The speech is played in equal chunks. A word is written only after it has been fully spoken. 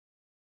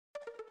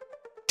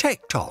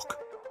Tech Talk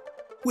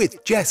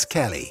with Jess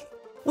Kelly.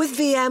 With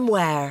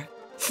VMware,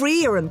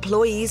 free your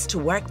employees to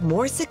work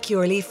more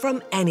securely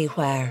from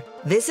anywhere.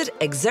 Visit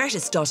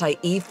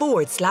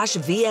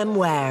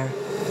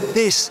exertis.ie/VMware.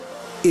 This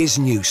is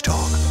News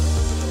Talk.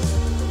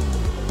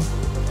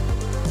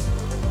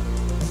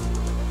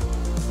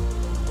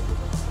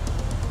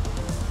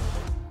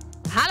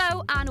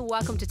 Hello and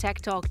welcome to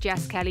Tech Talk.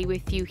 Jess Kelly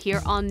with you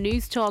here on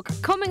News Talk.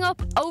 Coming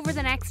up over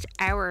the next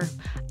hour,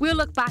 we'll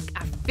look back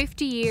at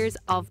 50 years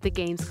of the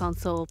Games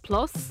Console.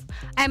 Plus,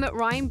 Emmett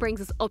Ryan brings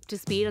us up to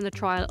speed on the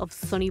trial of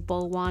Sunny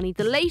Balwani,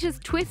 the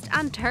latest twists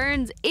and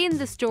turns in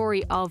the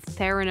story of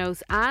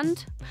Theranos,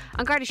 and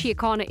Garda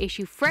Síochána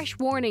issue fresh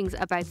warnings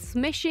about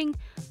smishing,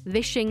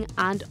 vishing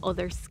and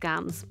other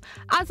scams.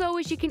 As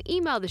always, you can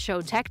email the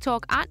show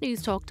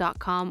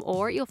techtalk@newstalk.com,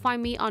 or you'll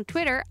find me on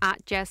Twitter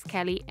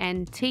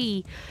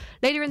 @JessKellyNT.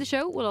 Later in the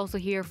show, we'll also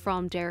hear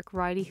from Derek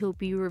Riley, who'll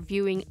be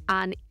reviewing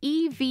an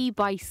EV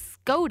by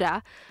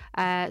Skoda.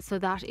 So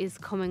that is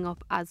coming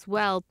up as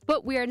well.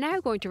 But we are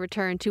now going to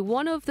return to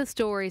one of the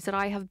stories that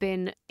I have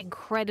been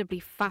incredibly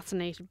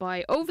fascinated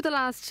by over the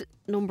last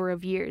number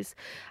of years.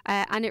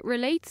 And it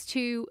relates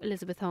to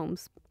Elizabeth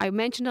Holmes. I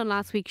mentioned on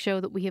last week's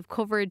show that we have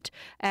covered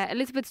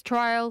Elizabeth's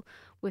trial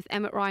with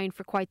Emmett Ryan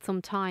for quite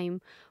some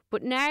time.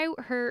 But now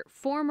her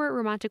former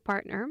romantic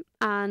partner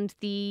and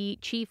the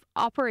chief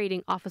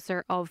operating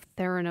officer of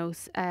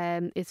Theranos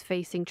is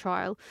facing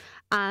trial.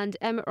 And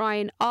Emmett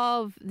Ryan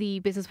of the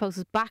Business Post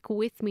is back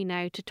with me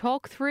now to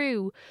talk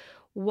through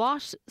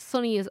what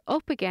Sunny is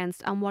up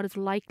against and what is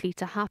likely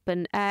to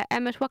happen.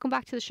 Emmett, welcome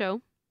back to the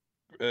show.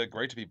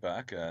 Great to be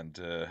back, and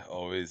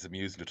always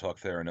amusing to talk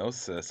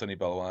Theranos. Sunny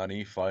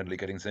Balwani finally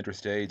getting centre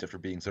stage after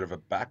being sort of a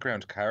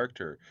background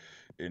character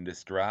in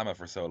this drama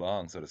for so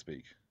long, so to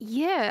speak.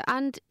 Yeah,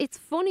 and it's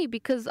funny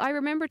because I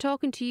remember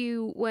talking to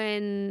you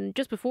when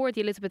just before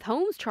the Elizabeth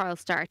Holmes trial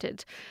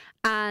started,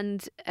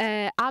 and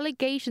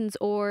allegations,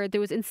 or there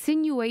was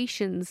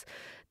insinuations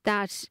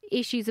that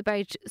issues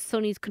about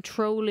Sunny's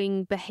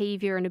controlling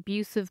behaviour and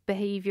abusive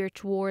behaviour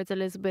towards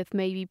Elizabeth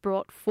may be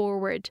brought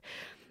forward.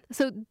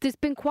 So there's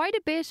been quite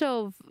a bit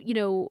of, I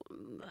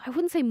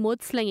wouldn't say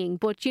mudslinging,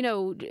 but,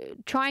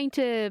 trying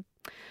to,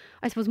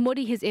 I suppose,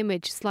 muddy his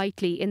image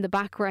slightly in the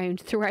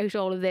background throughout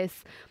all of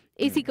this.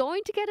 Is he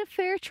going to get a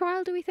fair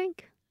trial, do we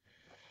think?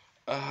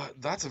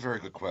 That's a very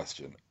good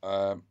question.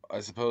 I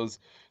suppose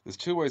there's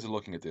two ways of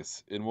looking at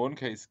this. In one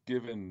case,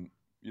 given,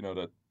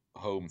 that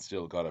Holmes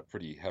still got a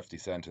pretty hefty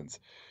sentence,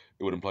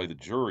 it would imply the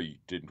jury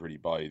didn't really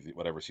buy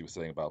whatever she was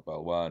saying about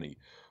Balwani.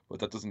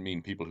 But that doesn't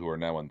mean people who are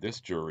now on this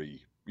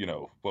jury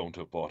won't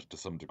have bought it to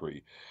some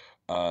degree.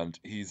 And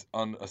he's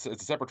on, it's a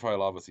separate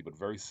trial, obviously, but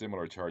very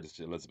similar charges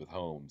to Elizabeth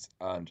Holmes.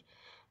 And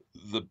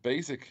the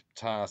basic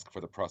task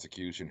for the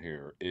prosecution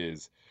here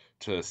is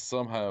to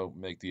somehow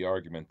make the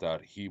argument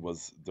that he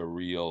was the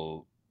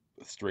real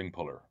string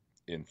puller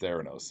in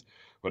Theranos,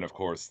 when, of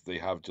course, they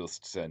have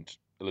just sent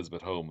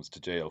Elizabeth Holmes to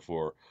jail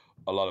for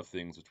a lot of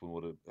things which one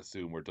would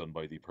assume were done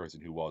by the person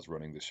who was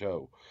running the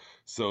show.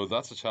 So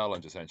that's the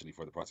challenge essentially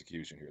for the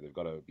prosecution here. They've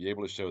got to be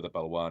able to show that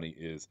Balwani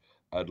is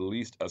at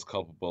least as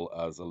culpable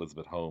as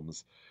Elizabeth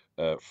Holmes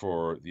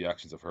for the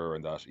actions of her,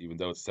 and that even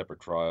though it's a separate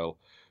trial,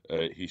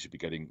 he should be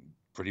getting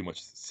pretty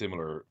much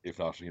similar, if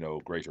not,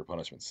 greater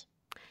punishments.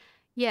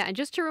 Yeah, and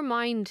just to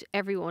remind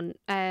everyone,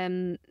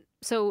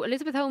 so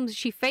Elizabeth Holmes,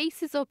 she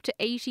faces up to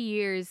 80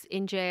 years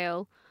in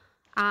jail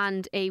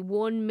and a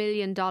 $1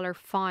 million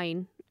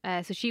fine.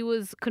 So she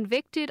was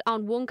convicted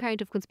on one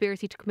count of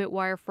conspiracy to commit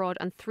wire fraud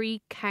and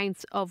 3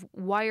 counts of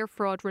wire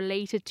fraud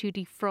related to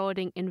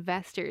defrauding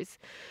investors.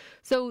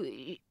 So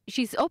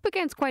she's up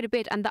against quite a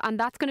bit, and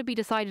that's going to be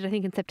decided, I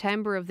think, in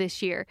September of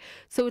this year.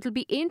 So it'll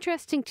be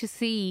interesting to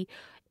see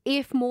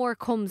if more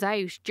comes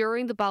out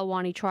during the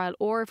Balwani trial,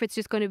 or if it's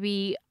just going to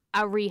be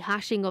a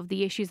rehashing of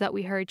the issues that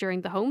we heard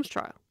during the Holmes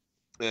trial.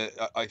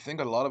 I think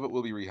a lot of it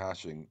will be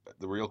rehashing.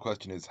 The real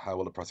question is, how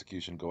will the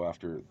prosecution go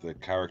after the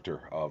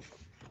character of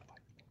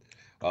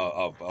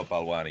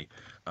Balwani,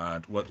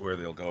 and where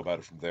they'll go about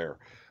it from there.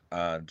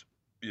 And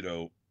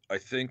I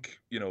think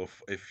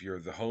if you're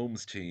the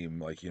Holmes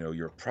team,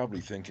 you're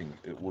probably thinking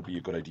it would be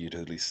a good idea to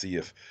at least see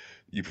if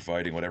you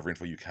providing whatever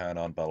info you can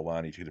on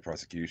Balwani to the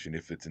prosecution,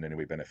 if it's in any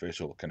way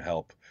beneficial, can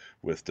help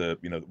with the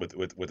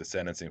with the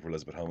sentencing for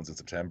Elizabeth Holmes in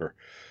September.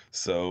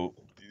 So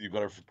you've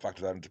got to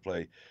factor that into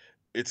play.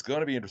 It's going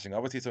to be interesting.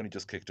 Obviously, it's only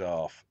just kicked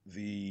off.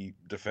 The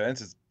defense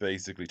is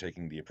basically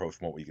taking the approach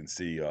from what we can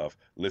see of,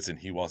 listen,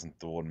 he wasn't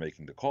the one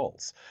making the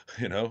calls,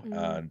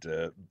 and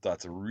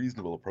that's a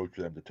reasonable approach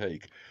for them to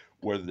take.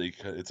 Whether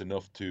it's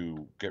enough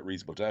to get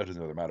reasonable doubt is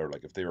another matter.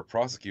 Like if they were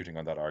prosecuting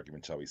on that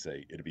argument, shall we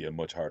say, it'd be a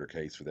much harder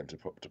case for them to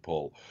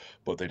pull.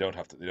 But they don't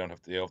have to. All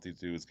they have to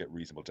do is get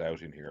reasonable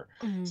doubt in here.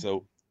 Mm-hmm.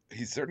 So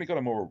he's certainly got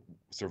a more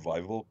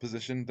survivable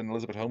position than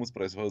Elizabeth Holmes.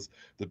 But I suppose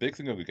the big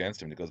thing going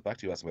against him, and it goes back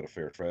to you asking about a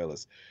fair trial,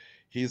 is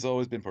he's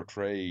always been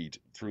portrayed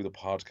through the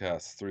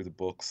podcasts, through the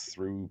books,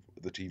 through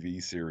the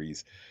TV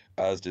series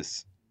as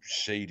this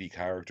shady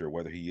character,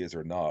 whether he is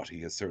or not. He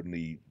has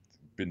certainly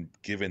been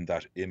given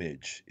that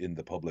image in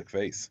the public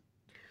face.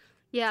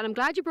 Yeah, and I'm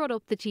glad you brought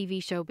up the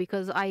TV show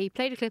because I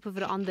played a clip of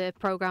it on the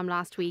programme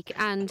last week.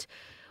 And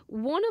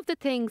one of the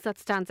things that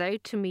stands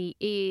out to me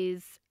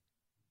is,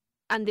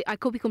 and I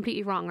could be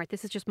completely wrong, right?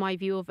 This is just my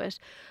view of it.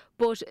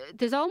 But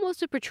there's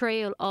almost a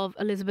portrayal of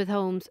Elizabeth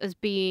Holmes as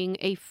being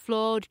a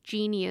flawed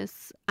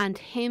genius and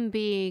him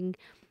being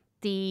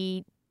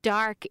the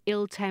dark,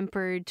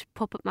 ill-tempered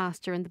puppet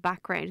master in the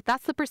background.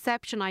 That's the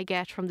perception I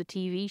get from the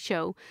TV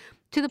show,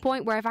 to the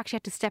point where I've actually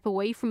had to step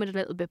away from it a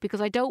little bit because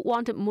I don't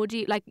want it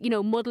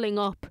muddling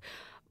up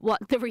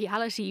what the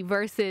reality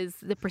versus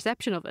the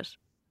perception of it.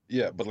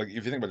 Yeah, but like if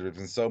you think about it, there's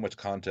been so much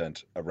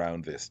content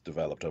around this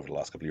developed over the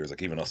last couple of years,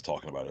 like even us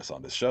talking about this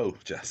on this show,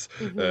 Jess.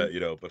 But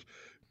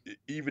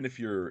even if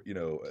you're,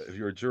 if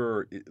you're a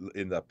juror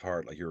in that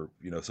part, like you're,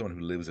 someone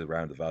who lives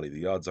around the valley,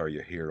 the odds are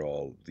you hear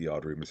all the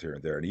odd rumors here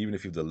and there. And even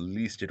if you've the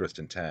least interest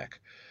in tech,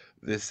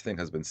 this thing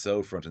has been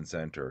so front and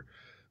center.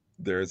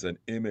 There's an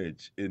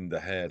image in the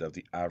head of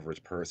the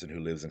average person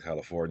who lives in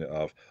California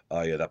of,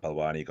 oh yeah, that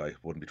Balwani guy,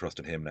 wouldn't be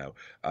trusting him now.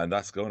 And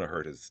that's going to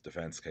hurt his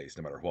defense case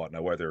no matter what.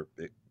 Now, whether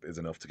it is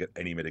enough to get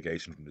any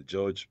mitigation from the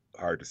judge,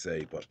 hard to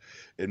say, but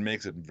it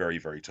makes it very,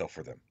 very tough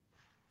for them.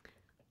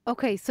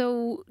 Okay,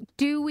 so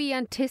do we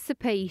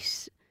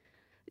anticipate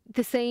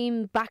the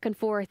same back and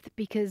forth?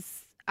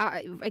 Because,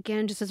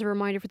 again, just as a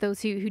reminder for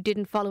those who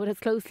didn't follow it as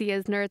closely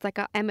as nerds like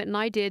Emmett and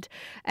I did,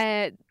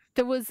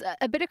 there was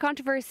a bit of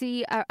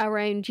controversy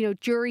around,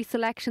 jury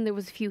selection. There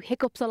was a few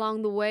hiccups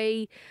along the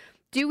way.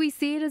 Do we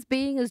see it as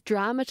being as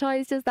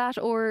dramatised as that,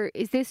 or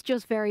is this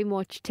just very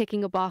much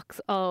ticking a box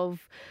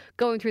of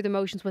going through the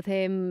motions with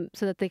him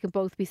so that they can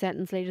both be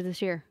sentenced later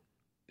this year?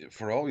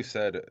 For all we've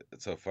said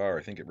so far,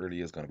 I think it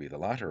really is going to be the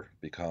latter,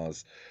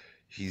 because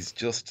he's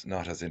just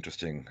not as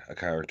interesting a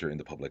character in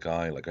the public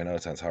eye. Like, I know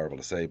it sounds horrible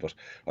to say, but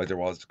like there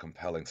was a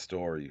compelling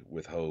story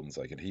with Holmes,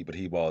 like, but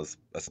he was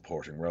a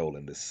supporting role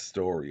in this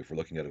story if we're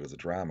looking at it as a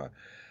drama.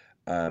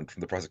 And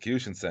from the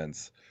prosecution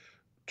sense,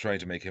 trying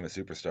to make him a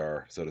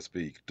superstar, so to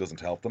speak,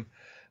 doesn't help them.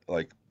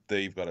 Like,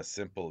 they've got a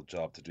simple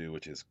job to do,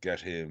 which is get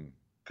him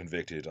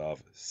convicted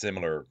of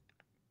similar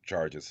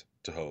charges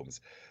to Holmes.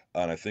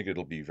 And I think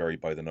it'll be very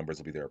by the numbers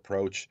will be their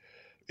approach.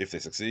 If they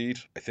succeed,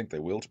 I think they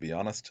will, to be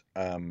honest,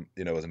 as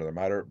another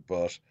matter.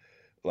 But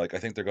like, I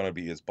think they're going to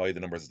be as by the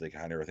numbers as they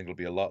can here. I think it'll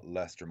be a lot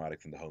less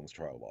dramatic than the Holmes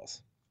trial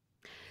was.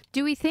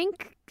 Do we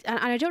think, and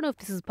I don't know if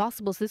this is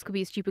possible, so this could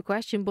be a stupid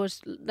question, but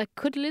like,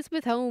 could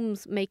Elizabeth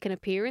Holmes make an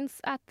appearance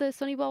at the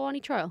Sunny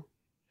Balwani trial?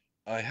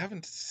 I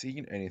haven't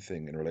seen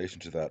anything in relation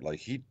to that. Like,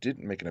 he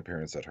didn't make an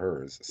appearance at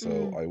hers,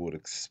 so I would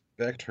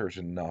expect her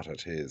to not at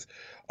his,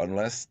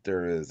 unless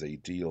there is a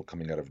deal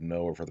coming out of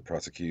nowhere for the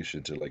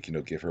prosecution to, like,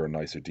 give her a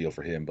nicer deal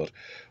for him. But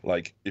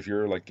like, if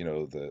you're like,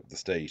 the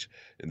state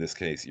in this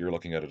case, you're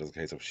looking at it as a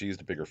case of she's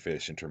the bigger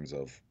fish in terms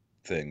of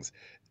things.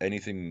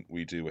 Anything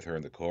we do with her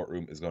in the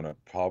courtroom is going to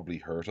probably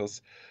hurt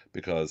us,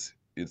 because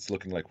it's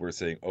looking like we're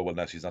saying, oh well,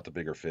 now she's not the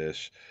bigger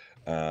fish,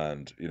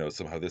 and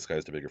somehow this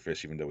guy's the bigger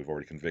fish, even though we've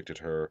already convicted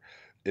her.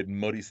 It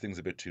muddies things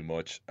a bit too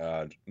much,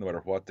 and no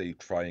matter what they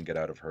try and get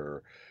out of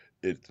her,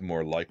 it's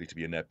more likely to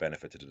be a net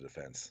benefit to the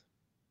defence.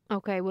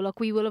 Okay, well, look,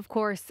 we will, of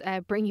course,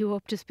 bring you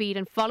up to speed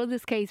and follow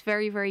this case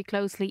very, very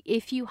closely.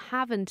 If you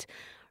haven't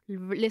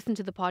listened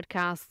to the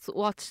podcasts,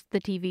 watched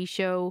the TV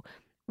show,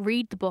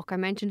 read the book. I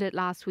mentioned it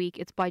last week.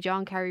 It's by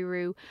John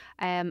Carreyrou,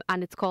 and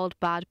it's called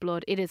Bad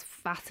Blood. It is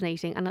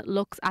fascinating, and it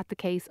looks at the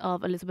case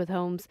of Elizabeth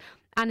Holmes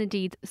and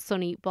indeed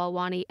Sunny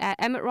Balwani.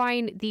 Emmett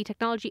Ryan, the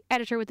technology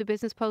editor with the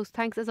Business Post,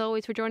 thanks as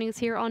always for joining us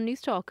here on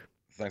News Talk.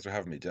 Thanks for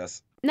having me,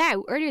 Jess.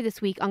 Now, earlier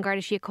this week, An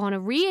Garda Síochána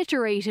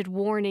reiterated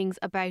warnings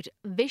about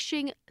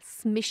vishing,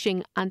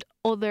 smishing and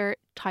other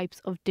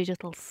types of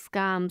digital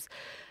scams.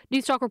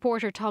 News Talk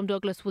reporter Tom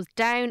Douglas was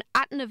down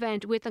at an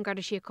event with An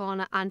Garda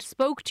Síochána and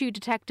spoke to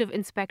Detective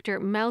Inspector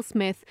Mel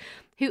Smith,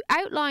 who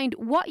outlined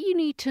what you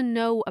need to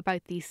know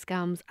about these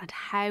scams and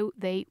how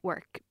they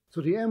work.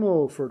 So the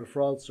MO for the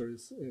fraudster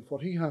is,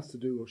 what he has to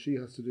do or she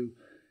has to do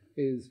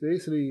is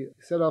basically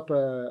set up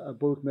a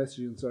bulk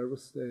messaging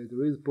service.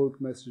 There is bulk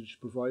message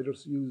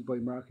providers used by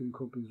marketing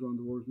companies around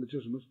the world,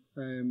 legitimate,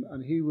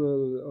 and he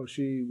will or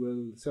she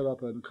will set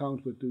up an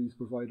account with these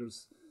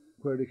providers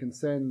where they can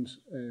send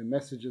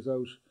messages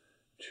out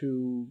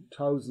to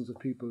thousands of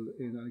people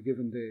in a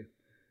given day,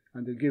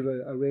 and they'll give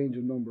a range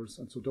of numbers,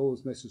 and so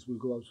those messages will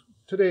go out.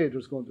 Today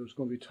there's going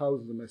to be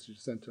thousands of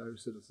messages sent to our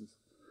citizens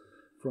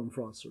from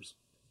fraudsters.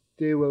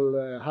 They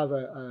will have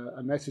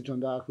a message on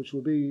that which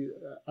will be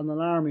an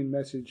alarming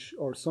message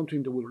or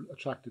something that will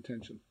attract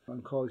attention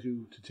and cause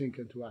you to think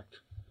and to act.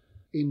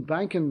 In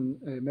banking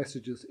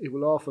messages, it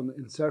will often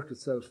insert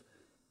itself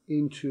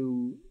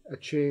into a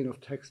chain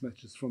of text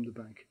messages from the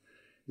bank.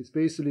 It's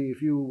basically,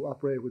 if you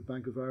operate with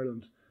Bank of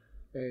Ireland,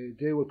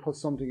 they will put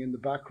something in the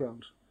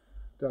background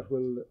that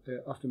will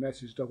of the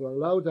message that will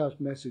allow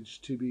that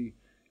message to be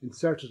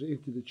inserted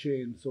into the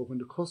chain. So when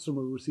the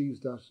customer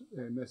receives that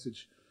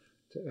message,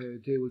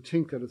 they will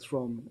think that it's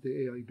from the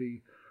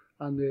AIB,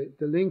 and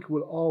the link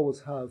will always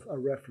have a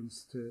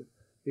reference to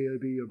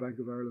AIB or Bank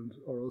of Ireland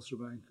or Ulster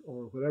Bank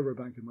or whatever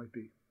bank it might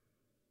be.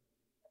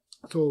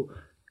 So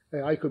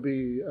I could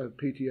be a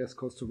PTS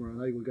customer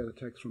and I will get a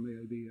text from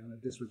AIB and I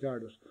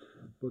disregard it.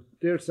 But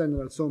they're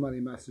sending out so many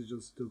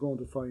messages, they're going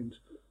to find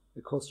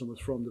the customers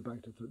from the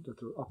bank that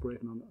they're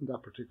operating on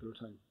that particular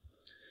time.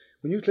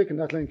 When you click on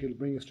that link, it'll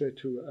bring you straight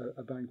to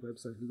a bank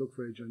website. It'll look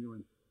very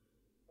genuine.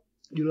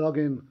 You log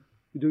in,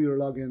 you do your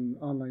login,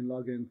 online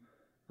login,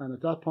 and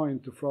at that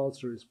point, the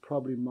fraudster is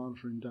probably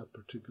monitoring that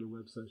particular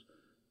website,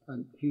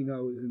 and he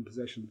now is in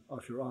possession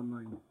of your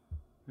online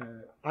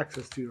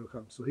access to your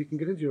account. So he can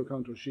get into your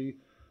account, or she,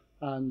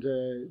 and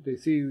they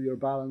see your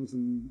balance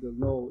and they'll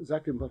know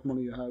exactly what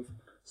money you have.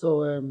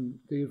 So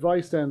the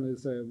advice then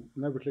is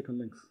never click on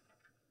links.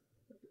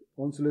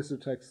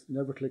 Unsolicited text,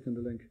 never click on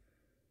the link.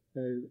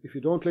 If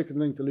you don't click on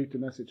the link, delete the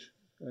message.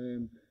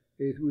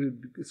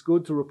 It's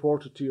good to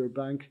report it to your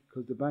bank,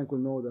 because the bank will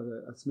know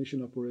that a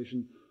smishing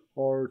operation,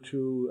 or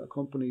to a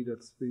company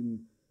that's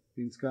been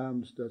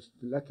scammed, that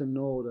let them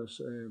know that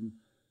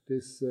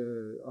this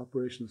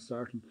operation is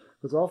starting.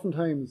 Because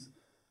oftentimes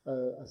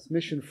a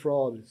smishing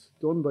fraud is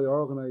done by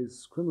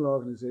organised criminal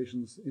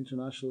organisations,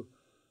 international,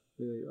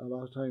 a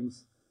lot of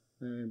times.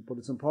 But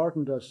it's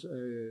important that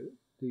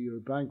your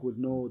bank would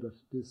know that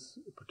this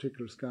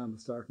particular scam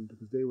is starting,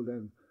 because they will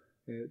then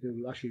they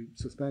will actually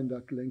suspend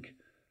that link,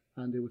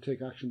 and they will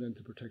take action then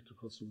to protect their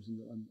customers.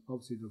 And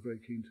obviously they're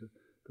very keen to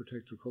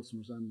protect their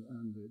customers and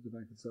the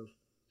bank itself.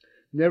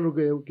 Never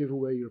give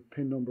away your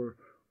PIN number,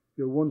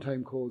 your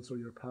one-time codes, or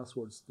your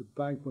passwords. The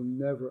bank will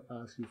never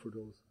ask you for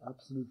those.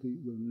 Absolutely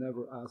will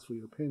never ask for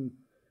your PIN,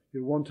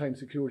 your one-time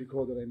security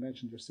code that I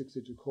mentioned, your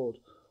 6-digit code,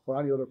 or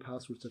any other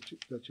passwords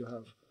that you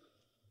have.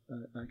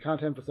 I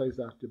can't emphasise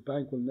that. The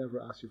bank will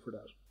never ask you for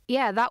that.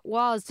 Yeah, that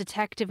was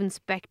Detective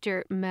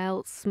Inspector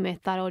Mel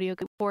Smith, that audio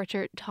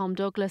reporter Tom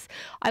Douglas.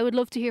 I would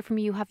love to hear from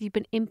you. Have you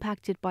been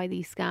impacted by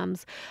these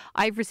scams?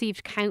 I've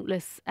received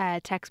countless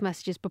text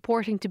messages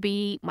purporting to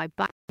be my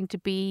banking to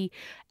be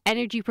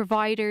energy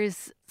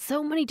providers,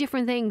 so many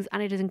different things,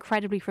 and it is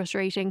incredibly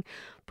frustrating.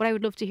 But I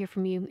would love to hear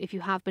from you. If you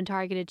have been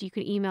targeted, you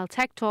can email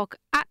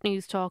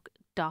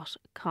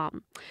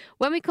techtalk@newstalk.com.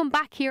 When we come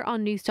back here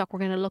on Newstalk, we're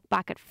going to look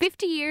back at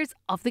 50 years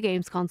of the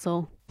games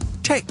console.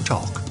 Tech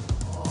Talk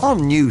on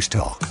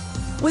Newstalk.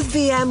 With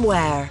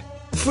VMware,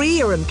 free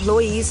your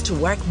employees to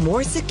work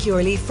more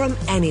securely from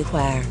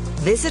anywhere.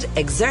 Visit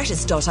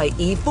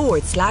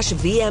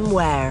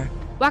exertis.ie/VMware.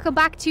 Welcome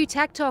back to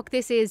Tech Talk.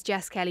 This is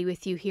Jess Kelly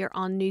with you here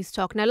on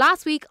Newstalk. Now,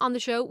 last week on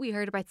the show, we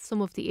heard about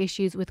some of the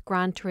issues with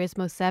Gran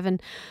Turismo 7.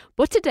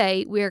 But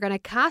today, we are going to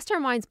cast our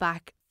minds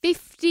back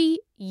 50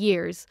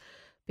 years,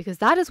 because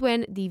that is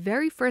when the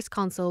very first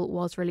console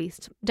was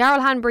released. Daryl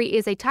Hanbury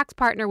is a tax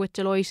partner with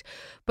Deloitte,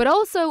 but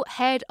also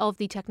head of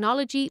the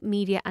Technology,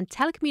 Media and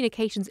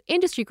Telecommunications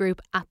Industry Group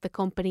at the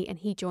company, and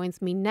he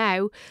joins me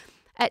now.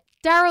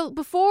 Daryl,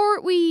 before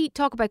we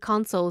talk about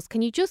consoles,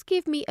 can you just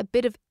give me a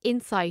bit of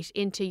insight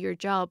into your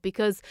job?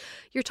 Because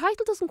your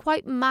title doesn't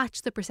quite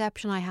match the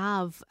perception I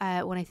have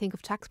when I think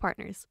of tax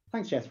partners.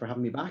 Thanks, Jess, for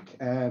having me back.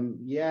 I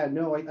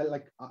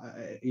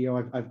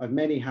I've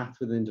many hats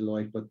within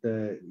Deloitte, but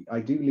I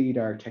do lead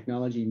our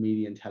Technology,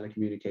 Media and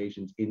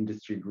Telecommunications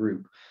Industry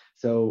Group.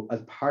 So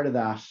as part of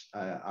that,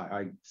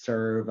 I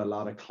serve a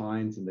lot of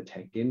clients in the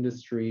tech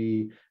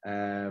industry.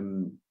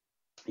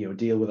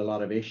 Deal with a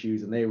lot of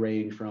issues, and they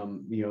range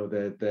from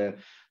the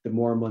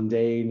more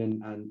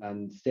mundane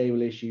and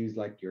stable issues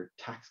like your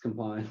tax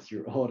compliance,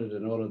 your audit,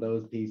 and all of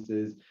those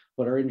pieces.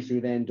 But our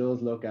industry then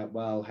does look at,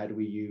 well, how do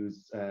we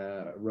use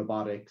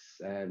robotics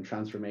and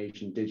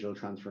transformation, digital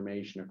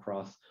transformation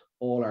across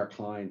all our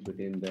clients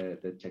within the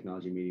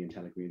technology, media and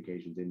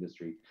telecommunications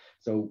industry.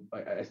 So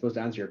I suppose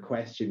to answer your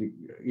question,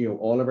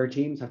 all of our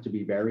teams have to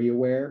be very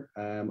aware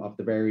of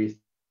the various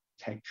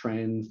tech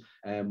trends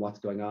and what's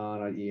going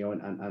on,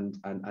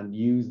 and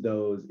use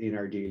those in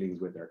our dealings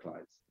with our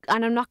clients.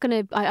 And I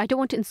don't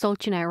want to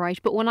insult you now,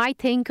 right? But when I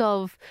think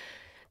of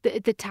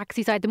the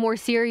taxi side, the more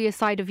serious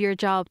side of your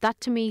job, that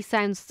to me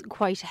sounds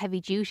quite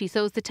heavy duty.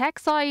 So is the tech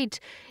side,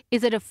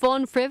 is it a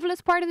fun,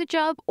 frivolous part of the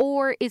job,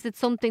 or is it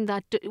something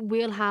that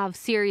will have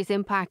serious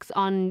impact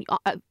on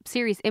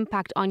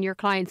your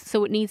clients?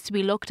 So it needs to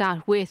be looked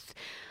at with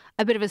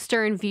a bit of a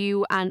stern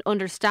view and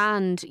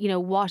understand,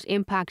 what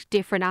impact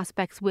different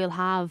aspects will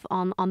have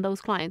on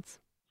those clients.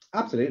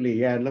 Absolutely,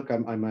 yeah. Look,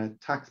 I'm a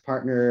tax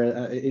partner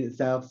in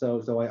itself,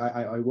 so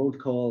I won't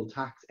call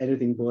tax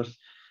anything but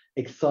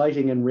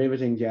exciting and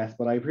riveting, Jess.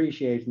 But I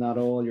appreciate not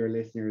all your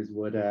listeners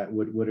would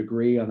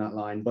agree on that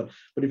line. But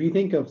if you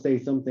think of, say,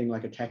 something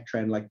like a tech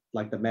trend like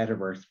the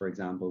metaverse, for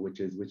example, which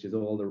is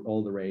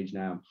all the rage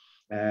now.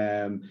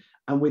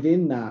 And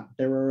within that,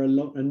 there are a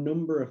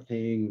number of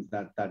things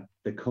that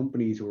the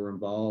companies who are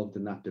involved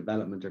in that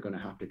development are going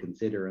to have to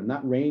consider. And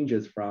that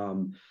ranges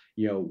from,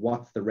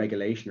 what's the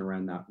regulation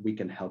around that? We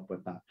can help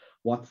with that.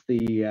 What's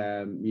the,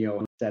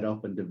 set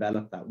up and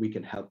develop that? We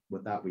can help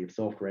with that. We have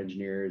software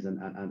engineers and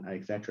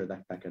et cetera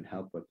that can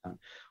help with that.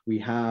 We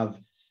have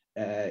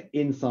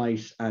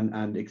insight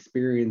and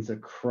experience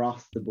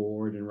across the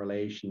board in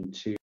relation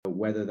to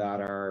whether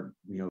that are,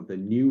 the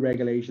new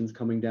regulations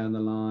coming down the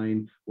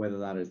line, whether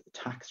that is the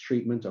tax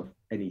treatment of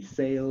any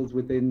sales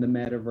within the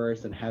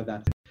metaverse and how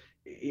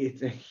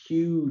it's a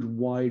huge,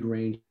 wide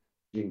range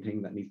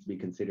thing that needs to be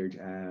considered.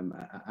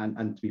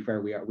 And to be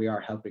fair, we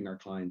are helping our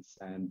clients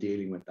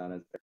dealing with that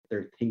as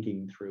they're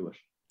thinking through it.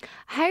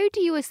 How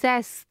do you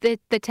assess the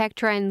tech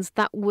trends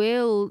that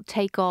will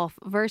take off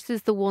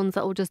versus the ones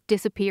that will just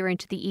disappear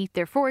into the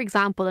ether? For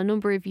example, a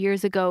number of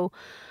years ago,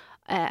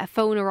 a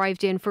phone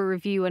arrived in for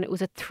review and it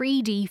was a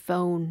 3D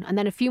phone. And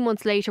then a few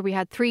months later, we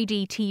had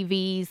 3D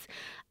TVs.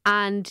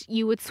 And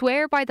you would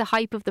swear by the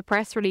hype of the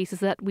press releases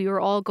that we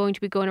were all going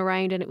to be going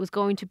around and it was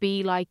going to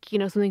be like,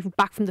 something from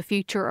Back from the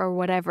Future or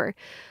whatever.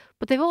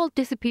 But they've all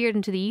disappeared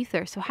into the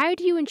ether. So how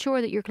do you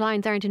ensure that your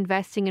clients aren't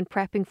investing and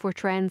prepping for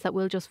trends that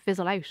will just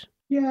fizzle out?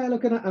 Yeah,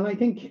 look, and I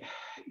think,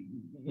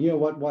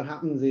 what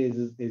happens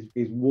is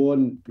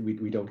one,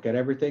 we don't get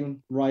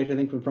everything right, I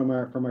think, from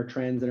our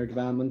trends and our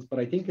developments. But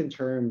I think in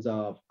terms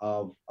of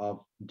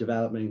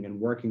developing and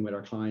working with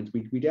our clients,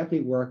 we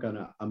definitely work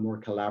on a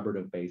more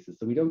collaborative basis.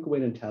 So we don't go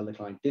in and tell the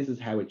client this is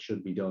how it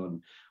should be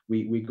done.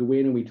 We go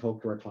in and we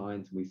talk to our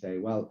clients and we say,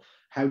 well,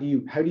 how do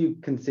you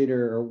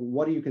consider, or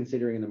what are you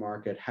considering in the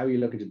market? How are you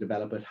looking to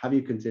develop it? Have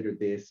you considered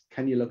this?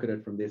 Can you look at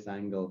it from this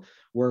angle?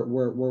 We're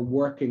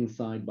working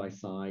side by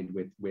side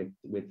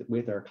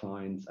with our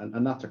clients,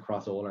 and that's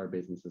across all our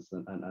businesses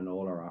and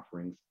all our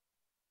offerings.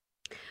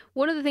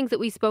 One of the things that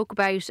we spoke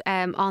about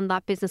on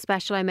that business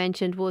special I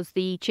mentioned was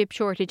the chip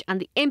shortage and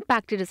the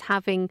impact it is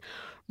having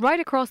right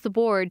across the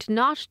board,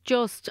 not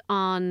just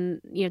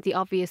on the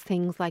obvious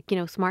things like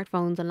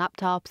smartphones and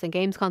laptops and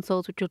games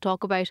consoles, which we'll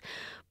talk about,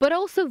 but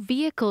also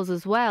vehicles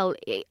as well.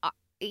 Is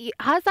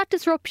that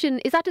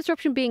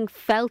disruption being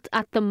felt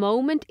at the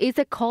moment? Is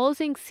it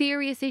causing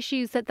serious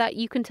issues that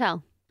you can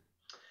tell?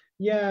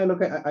 Yeah,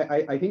 look,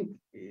 I think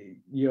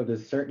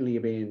there's certainly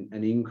been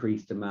an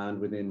increased demand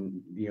within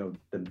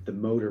the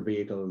motor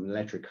vehicle and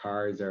electric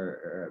cars,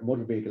 or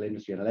motor vehicle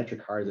industry, and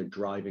electric cars are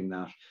driving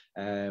that,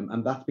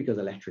 and that's because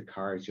electric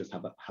cars just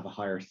have a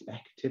higher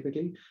spec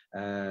typically.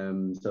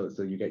 So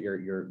you get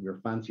your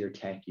fancier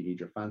tech, you need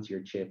your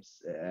fancier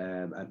chips,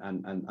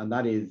 and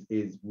that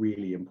is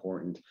really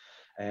important.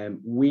 I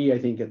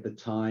think at the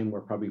time we're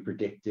probably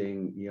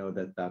predicting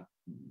that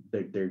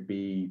there'd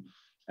be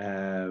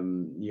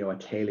a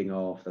tailing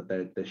off,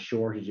 that the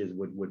shortages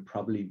would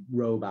probably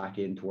roll back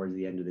in towards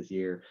the end of this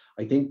year.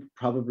 I think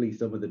probably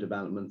some of the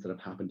developments that have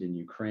happened in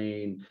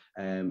Ukraine,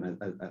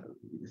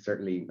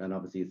 certainly, and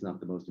obviously it's not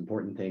the most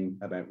important thing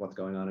about what's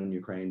going on in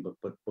Ukraine, but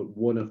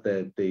one of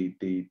the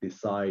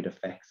side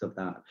effects of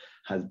that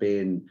has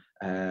been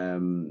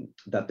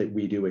that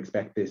we do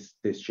expect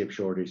this chip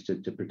shortage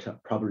to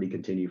probably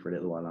continue for a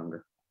little while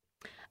longer.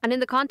 And in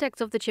the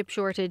context of the chip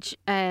shortage,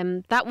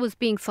 that was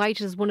being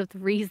cited as one of the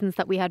reasons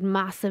that we had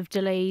massive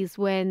delays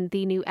when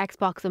the new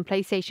Xbox and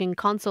PlayStation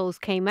consoles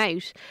came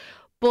out.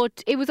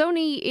 But it was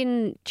only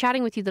in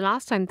chatting with you the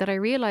last time that I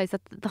realised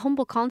that the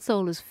humble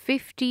console is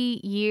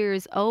 50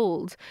 years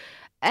old.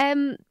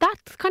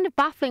 That's kind of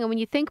baffling. And when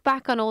you think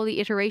back on all the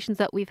iterations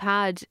that we've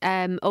had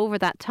over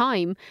that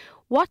time,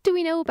 what do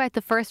we know about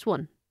the first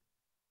one?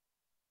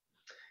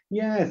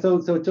 Yeah, so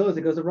it does.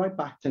 It goes right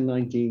back to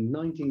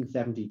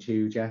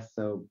 1972, Jess.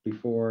 So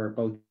before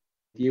both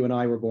you and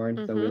I were born.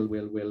 Mm-hmm.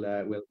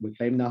 So we'll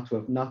claim not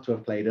to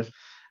have played it.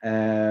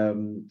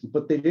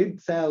 But they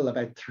did sell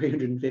about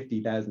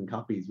 350,000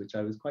 copies, which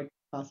I was quite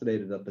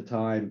fascinated at the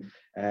time.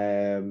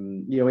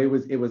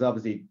 It was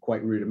obviously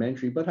quite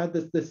rudimentary, but had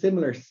the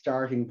similar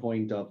starting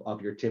point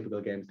of your typical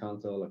games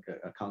console, like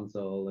a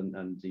console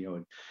and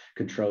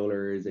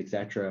controllers,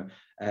 etc.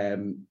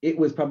 It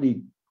was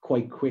probably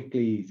quite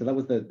quickly. So that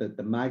was the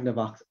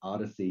Magnavox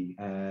Odyssey.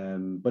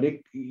 But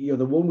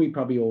the one we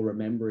probably all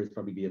remember is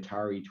probably the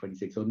Atari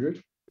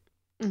 2600.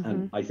 Mm-hmm.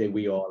 And I say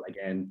we all,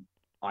 again,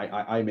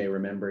 I may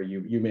remember,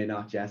 you may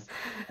not, Jess.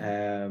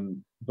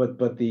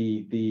 But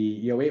the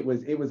it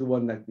was the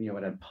one that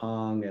it had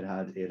Pong, it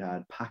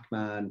had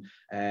Pac-Man,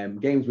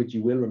 games which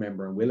you will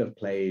remember and will have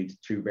played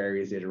through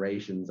various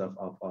iterations of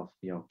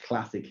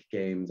classic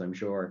games, I'm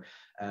sure.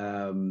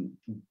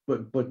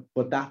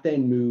 But that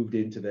then moved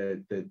into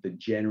the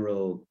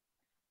general.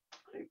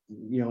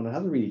 And it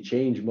hasn't really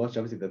changed much.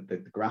 Obviously,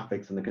 the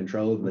graphics and the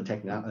controls and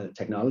the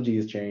technology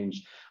has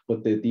changed,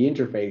 but the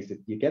interface. If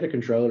you get a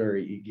controller,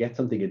 you get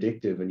something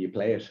addictive, and you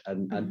play it,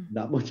 and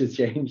not much has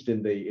changed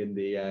in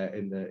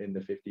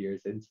the 50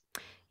 years since.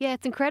 Yeah,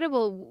 it's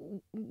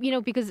incredible,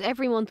 because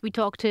every month we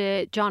talk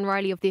to John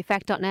Riley of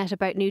theeffect.net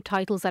about new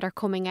titles that are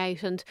coming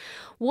out, and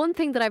one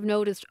thing that I've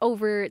noticed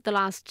over the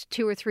last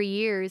 2 or 3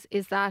 years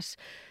is that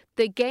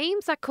the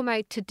games that come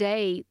out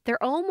today,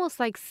 they're almost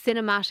like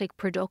cinematic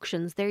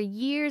productions. They're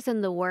years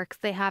in the works.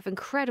 They have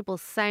incredible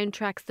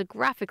soundtracks. The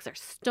graphics are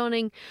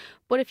stunning.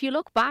 But if you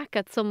look back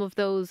at some of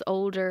those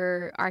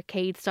older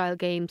arcade style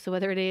games, so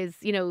whether it is,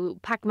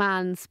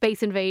 Pac-Man,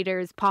 Space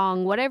Invaders,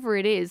 Pong, whatever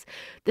it is,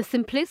 the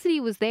simplicity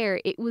was there.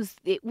 It was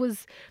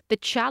the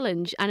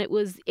challenge, and it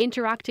was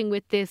interacting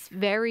with this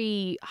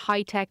very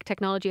high-tech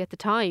technology at the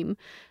time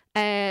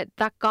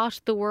that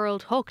got the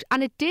world hooked.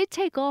 And it did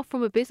take off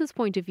from a business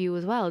point of view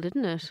as well,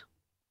 didn't it?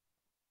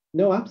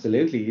 No,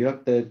 absolutely. You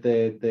have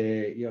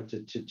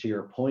to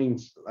your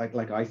point,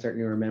 like I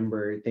certainly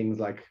remember things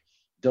like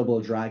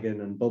Double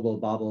Dragon and Bubble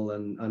Bobble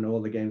and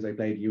all the games I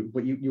played. You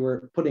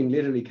were putting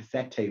literally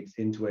cassette tapes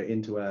into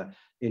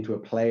a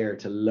player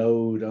to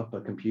load up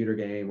a computer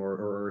game,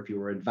 or if you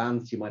were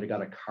advanced, you might have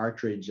got a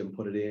cartridge and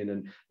put it in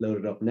and load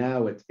it up.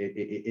 Now it's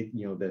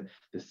the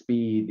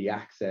speed, the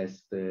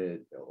access,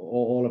 the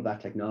all of that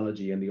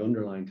technology and the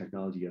underlying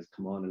technology has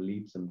come on in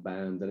leaps and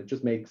bounds, and it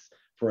just makes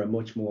for a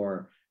much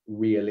more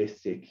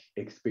realistic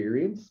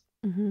experience.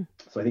 Mm-hmm.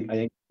 So I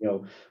think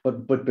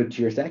but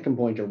to your second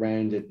point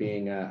around it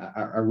being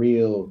a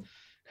real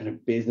kind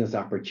of business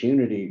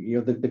opportunity,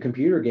 the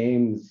computer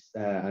games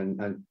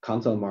and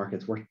console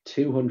markets worth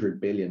 200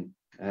 billion.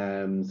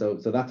 So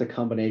that's a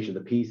combination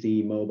of the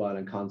PC, mobile,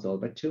 and console,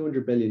 about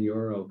 200 billion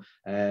euro,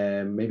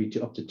 maybe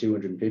up to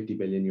 250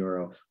 billion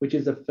euro, which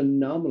is a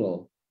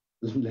phenomenal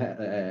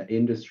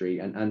industry,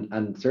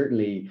 and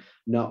certainly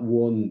not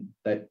one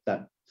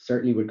that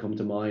certainly would come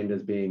to mind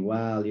as being,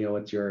 well,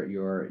 it's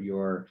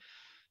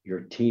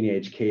your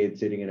teenage kid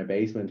sitting in a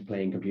basement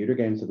playing computer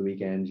games for the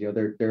weekend.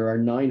 There are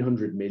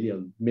 900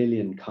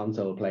 million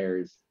console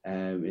players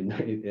at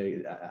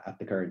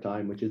the current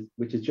time, which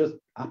is just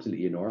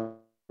absolutely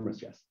enormous,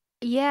 Jess.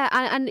 Yeah,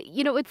 and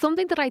it's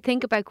something that I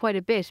think about quite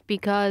a bit,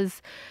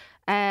 because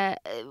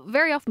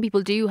very often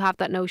people do have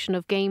that notion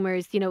of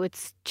gamers,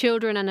 it's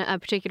children and a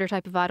particular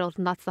type of adult,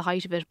 and that's the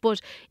height of it.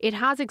 But it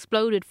has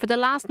exploded. For the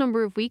last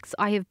number of weeks,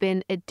 I have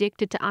been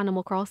addicted to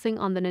Animal Crossing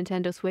on the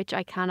Nintendo Switch.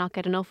 I cannot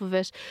get enough of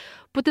it.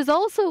 But there's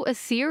also a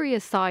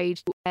serious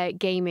side to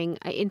gaming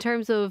in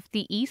terms of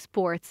the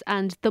esports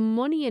and the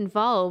money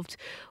involved.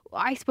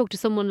 I spoke to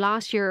someone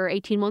last year,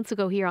 18 months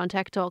ago here on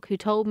Tech Talk, who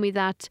told me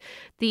that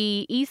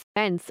the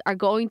events are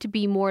going to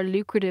be more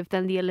lucrative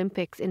than the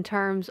Olympics in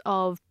terms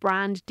of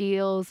brand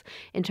deals,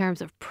 in terms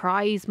of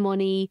prize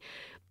money.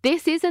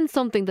 This isn't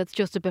something that's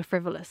just a bit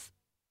frivolous.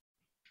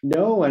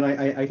 No, and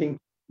I think,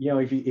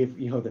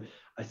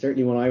 I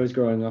certainly, when I was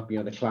growing up,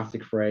 the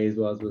classic phrase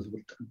was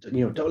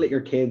don't let your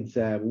kids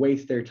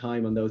waste their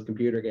time on those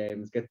computer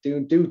games.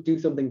 Do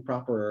something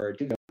proper, or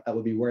do that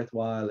will be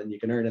worthwhile and you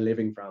can earn a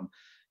living from.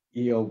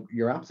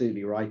 You're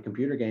absolutely right.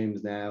 Computer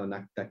games now and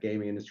that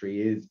gaming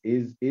industry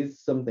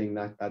is something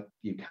that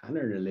you can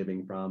earn a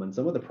living from, and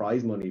some of the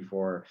prize money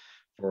for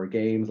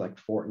games like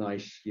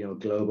Fortnite,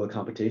 global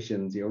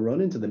competitions, run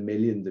into the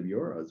millions of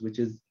euros, which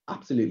is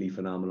absolutely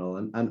phenomenal.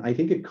 And I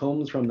think it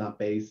comes from that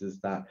basis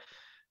that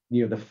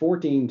the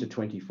 14 to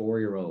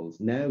 24-year-olds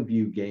now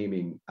view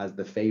gaming as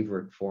their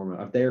favorite form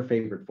of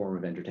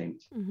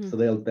entertainment. Mm-hmm. So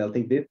they'll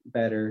think this is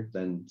better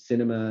than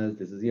cinemas.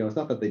 This is, it's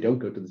not that they don't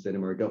go to the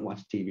cinema or don't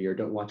watch TV or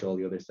don't watch all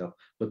the other stuff,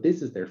 but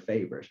this is their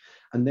favorite.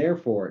 And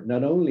therefore,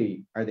 not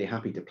only are they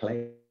happy to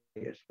play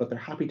it, but they're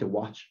happy to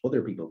watch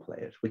other people play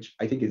it, which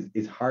I think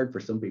is hard for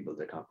some people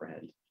to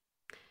comprehend.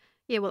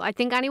 Yeah, well, I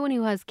think anyone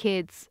who has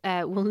kids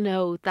will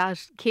know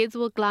that kids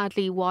will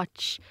gladly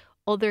watch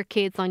other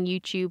kids on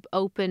YouTube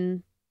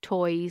open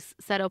toys,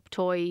 set up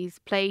toys,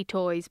 play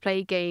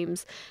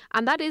games,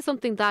 and that is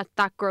something that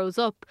grows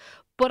up.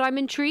 But I'm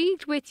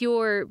intrigued with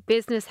your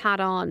business hat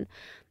on.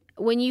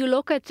 When you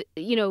look at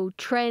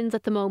trends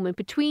at the moment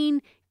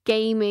between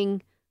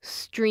gaming,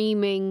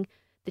 streaming,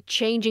 the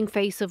changing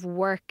face of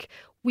work,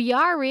 we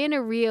are in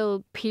a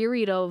real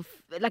period of,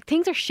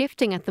 things are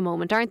shifting at the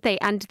moment, aren't they?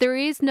 And there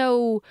is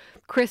no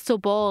crystal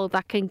ball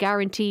that can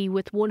guarantee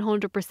with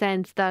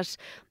 100% that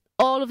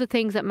all of the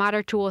things that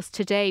matter to us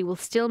today will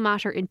still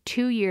matter in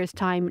 2 years'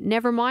 time,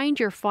 never mind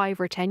your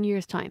 5 or 10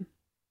 years' time.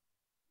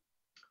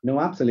 No,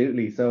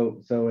 absolutely.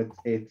 So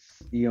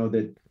it's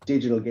the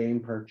digital game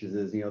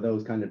purchases,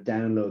 those kind of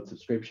download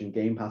subscription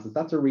game passes.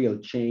 That's a real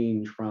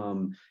change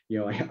from,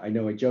 I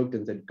know I joked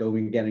and said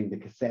going and getting the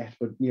cassette,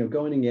 but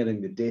going and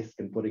getting the disc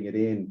and putting it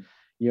in,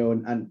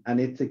 and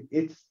it's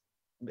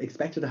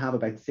expected to have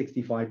about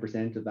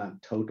 65% of that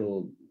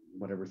total,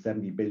 whatever,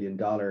 $70 billion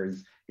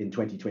in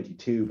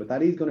 2022, but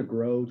that is going to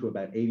grow to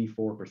about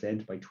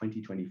 84% by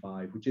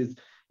 2025, which is,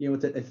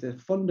 it's a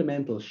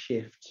fundamental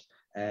shift,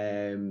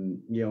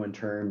 in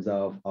terms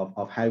of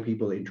how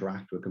people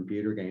interact with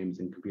computer games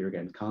and computer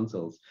games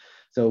consoles.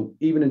 So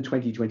even in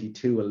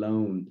 2022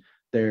 alone,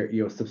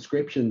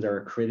 subscriptions are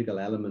a critical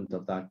element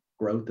of that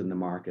growth in the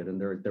market,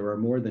 and there are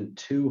more than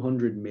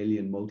 200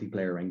 million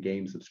multiplayer and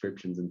game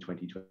subscriptions in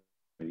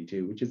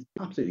 2022, which is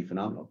absolutely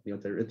phenomenal.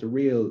 It's a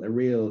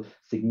real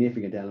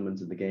significant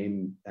element of the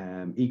game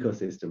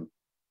ecosystem,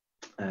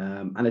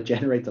 and it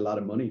generates a lot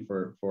of money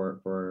for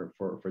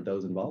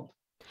those involved.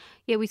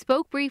 Yeah, we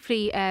spoke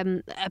briefly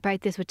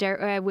about this with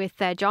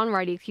John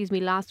Riley,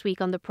 last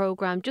week on the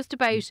programme, just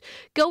about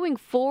going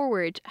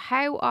forward.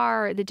 How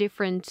are the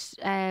different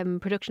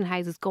production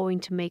houses going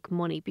to make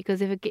money?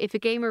 Because if a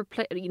gamer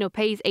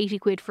pays 80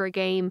 quid for a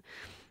game,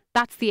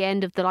 that's the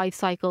end of the life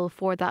cycle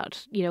for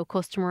that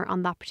customer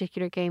on that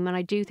particular game. And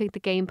I do think the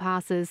game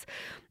passes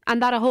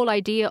and that whole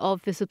idea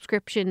of the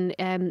subscription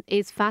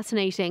is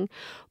fascinating.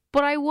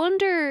 But I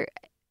wonder,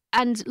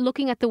 and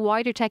looking at the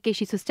wider tech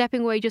issues, so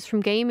stepping away just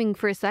from gaming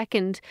for a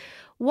second,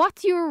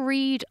 what's your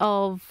read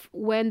of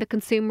when the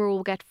consumer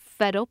will get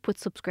fed up with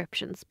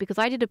subscriptions? Because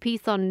I did a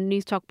piece on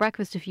News Talk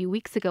Breakfast a few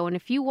weeks ago, and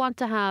if you want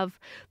to have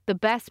the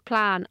best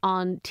plan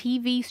on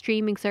TV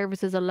streaming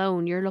services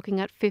alone, you're looking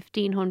at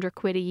 1,500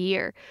 quid a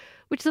year,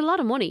 which is a lot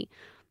of money.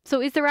 So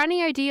is there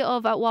any idea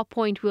of at what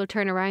point we'll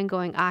turn around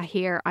going,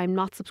 here, I'm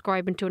not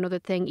subscribing to another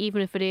thing,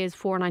 even if it is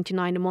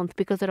 $4.99 a month,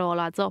 because it all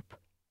adds up?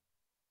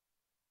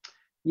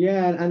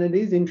 Yeah, and it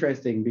is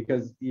interesting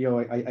because,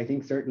 I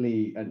think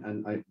certainly,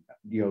 and I,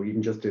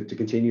 even just to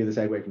continue the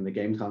segue from the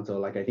games console,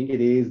 like I think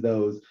it is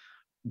those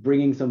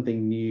bringing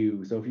something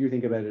new. So if you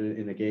think about it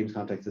in a games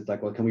context, it's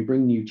like, well, can we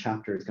bring new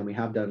chapters? Can we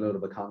have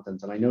downloadable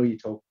content? And I know you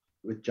talked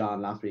with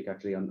John last week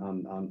actually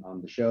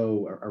on the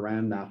show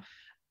around that.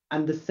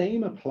 And the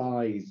same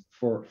applies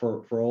for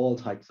all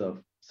types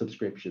of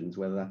subscriptions,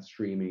 whether that's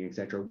streaming,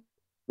 etc.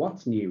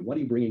 What's new? What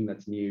are you bringing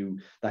that's new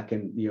that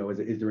can,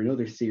 is there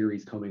another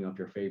series coming of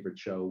your favorite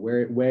show?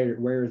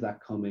 Where is that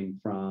coming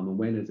from, and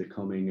when is it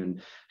coming,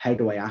 and how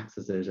do I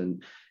access it?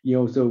 And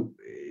so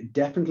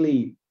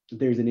definitely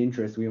there's an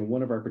interest.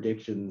 One of our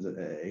predictions,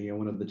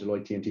 one of the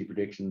Deloitte TNT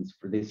predictions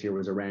for this year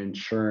was around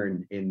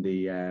churn in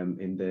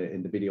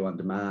the video on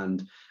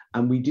demand,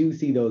 and we do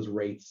see those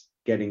rates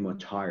getting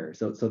much higher.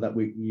 So that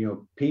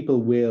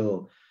people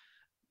will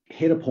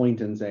hit a point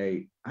and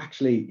say,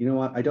 actually, you know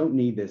what, I don't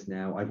need this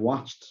now. I've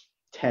watched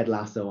Ted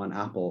Lasso on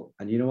Apple,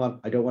 and you know what,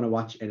 I don't want to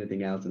watch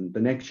anything else. And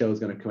the next show is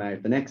going to come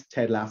out. The next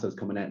Ted Lasso is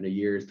coming out in a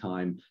year's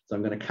time. So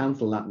I'm going to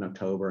cancel that in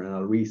October, and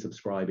I'll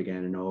resubscribe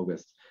again in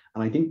August.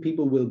 And I think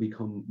people will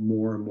become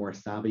more and more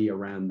savvy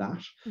around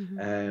that,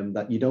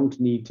 that you don't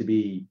need to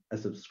be a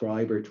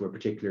subscriber to a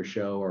particular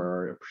show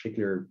or a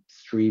particular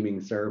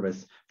streaming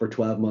service for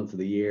 12 months of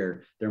the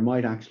year. There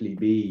might actually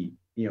be,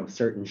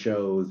 certain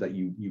shows that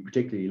you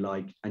particularly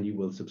like, and you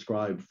will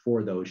subscribe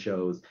for those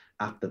shows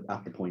at the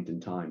point in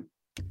time.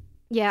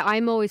 Yeah,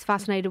 I'm always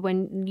fascinated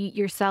when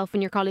yourself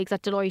and your colleagues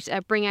at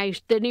Deloitte bring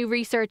out the new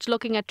research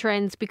looking at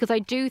trends, because I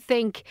do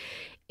think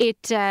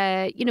it,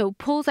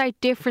 pulls out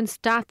different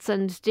stats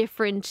and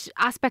different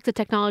aspects of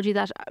technology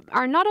that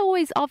are not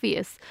always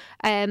obvious,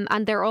 and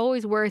they're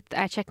always worth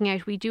checking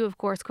out. We do, of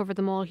course, cover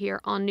them all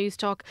here on News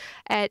Talk.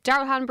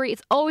 Daryl Hanbury,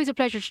 it's always a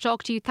pleasure to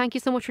talk to you. Thank you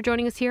so much for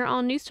joining us here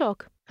on News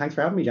Talk. Thanks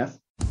for having me, Jess.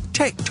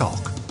 Tech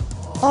Talk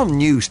on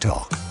News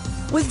Talk.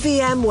 With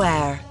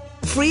VMware,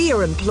 free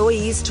your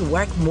employees to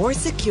work more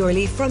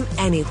securely from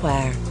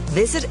anywhere.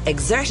 Visit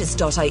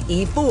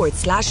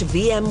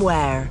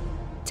exertis.ie/VMware.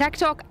 Tech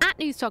Talk at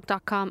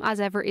newstalk.com,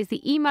 as ever, is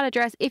the email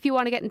address if you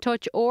want to get in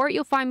touch, or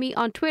you'll find me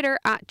on Twitter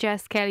at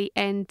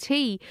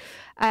JessKellyNT.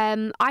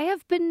 I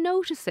have been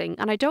noticing,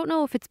 and I don't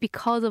know if it's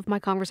because of my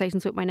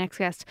conversations with my next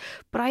guest,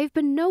 but I've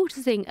been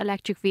noticing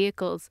electric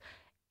vehicles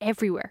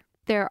everywhere.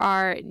 There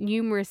are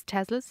numerous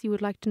Teslas, you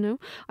would like to know,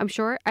 I'm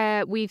sure.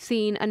 We've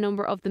seen a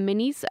number of the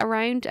Minis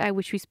around,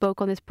 which we spoke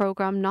on this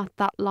programme not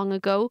that long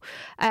ago.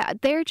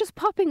 They're just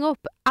popping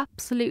up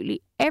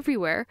absolutely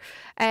everywhere.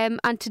 And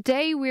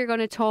today we're going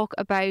to talk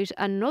about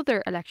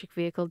another electric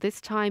vehicle,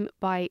 this time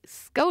by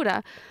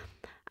Skoda.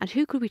 And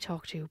who could we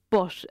talk to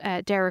but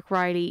Derek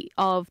Riley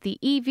of the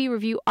EV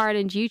Review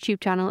Ireland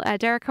YouTube channel.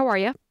 Derek, how are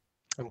you?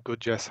 I'm good,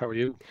 Jess. How are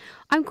you?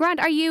 I'm grand.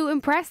 Are you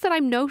impressed that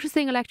I'm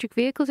noticing electric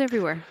vehicles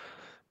everywhere?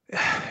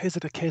 Is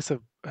it a case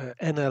of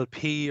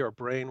NLP or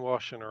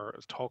brainwashing or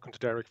talking to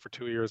Derek for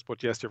 2 years?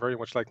 But yes, you're very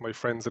much like my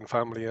friends and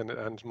family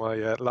and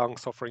my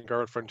long-suffering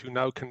girlfriend, who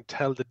now can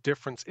tell the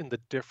difference in the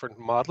different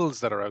models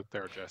that are out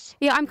there, Jess.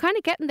 Yeah, I'm kind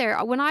of getting there.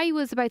 When I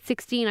was about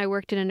 16, I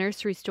worked in a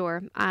nursery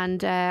store,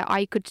 and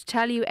I could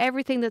tell you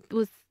everything that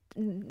was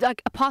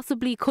like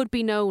possibly could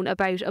be known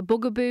about a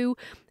Bugaboo,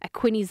 a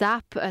Quinny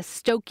Zap, a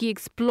Stokey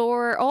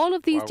Explorer, all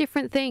of these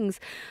different things.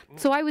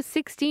 So I was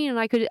 16 and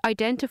I could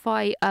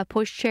identify a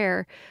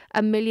pushchair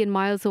a million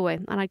miles away,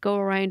 and I'd go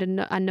around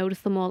and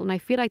notice them all. And I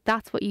feel like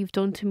that's what you've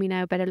done to me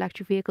now about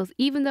electric vehicles,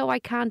 even though I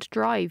can't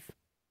drive.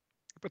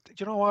 But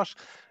you know what?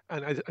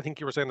 And I think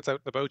you were saying it's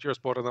out and about, you're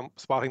spotting them,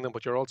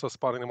 but you're also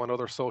spotting them on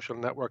other social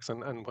networks.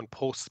 And when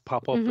posts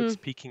pop up, it's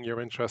piquing your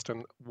interest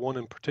in one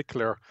in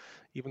particular,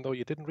 even though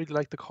you didn't really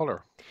like the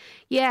colour.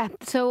 Yeah,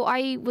 so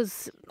I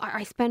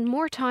spend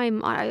more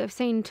time, I was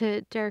saying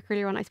to Derek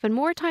earlier on, I spend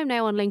more time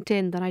now on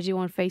LinkedIn than I do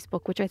on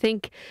Facebook, which I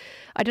don't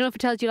know if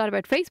it tells you a lot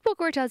about Facebook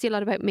or it tells you a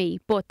lot about me,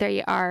 but there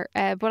you are.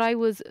 But I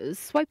was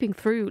swiping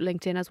through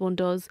LinkedIn, as one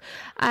does,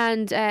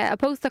 and a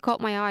post that caught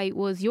my eye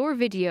was your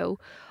video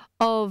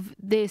of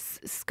this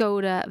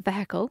Skoda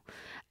vehicle.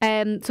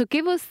 So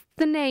give us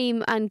the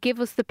name and give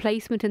us the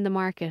placement in the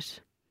market.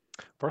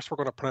 First, we're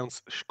going to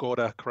pronounce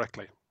Skoda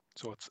correctly.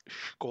 So it's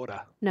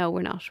Skoda. No,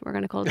 we're not. We're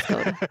going to call it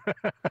Skoda.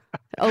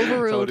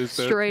 Overruled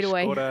so straight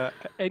away. Skoda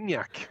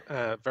Enyaq,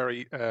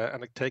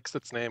 and it takes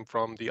its name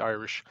from the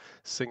Irish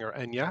singer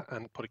Enya,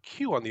 and put a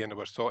Q on the end of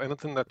it. So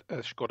anything that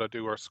Skoda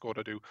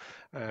do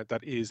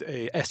that is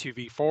a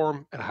SUV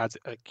form, it has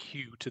a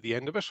Q to the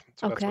end of it.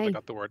 So that's where they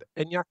got the word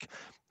Enyaq.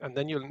 And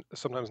then you'll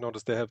sometimes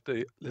notice they have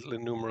the little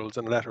numerals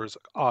and letters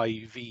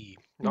IV.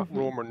 not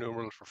Roman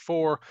numeral for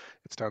 4.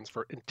 It stands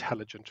for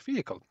intelligent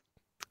vehicle.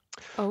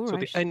 Oh, So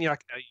right. the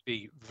Enyaq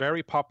iD,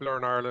 very popular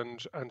in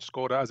Ireland, and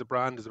Skoda as a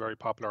brand is very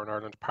popular in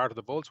Ireland, part of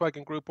the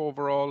Volkswagen Group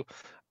overall.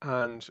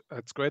 And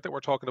it's great that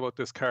we're talking about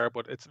this car,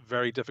 but it's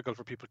very difficult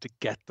for people to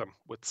get them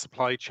with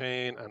supply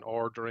chain and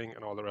ordering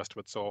and all the rest of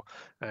it. So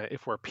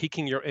if we're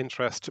piquing your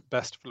interest,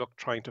 best of luck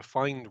trying to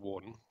find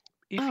one.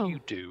 If Oh.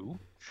 you do,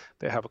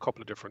 they have a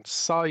couple of different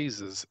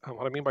sizes. And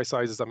what I mean by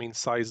sizes, I mean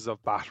sizes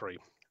of battery.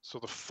 So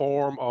the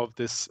form of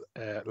this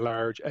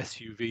large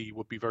SUV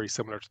would be very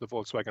similar to the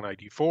Volkswagen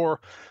ID4,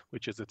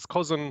 which is its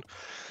cousin,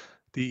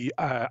 the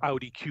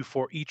Audi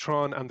Q4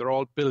 e-tron, and they're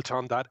all built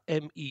on that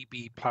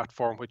MEB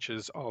platform, which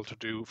is all to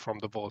do from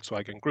the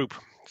Volkswagen Group.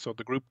 So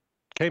the group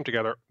came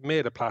together,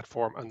 made a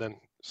platform, and then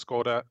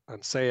Skoda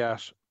and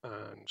Seat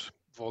and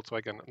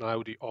Volkswagen and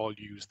Audi all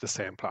use the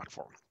same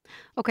platform.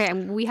 Okay,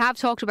 and we have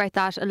talked about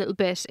that a little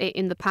bit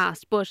in the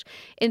past, but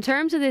in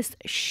terms of this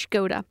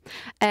Skoda,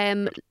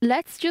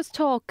 let's just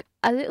talk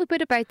a little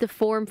bit about the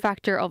form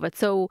factor of it.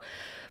 So,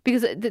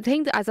 because the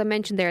thing that, as I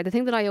mentioned there, the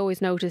thing that I always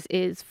notice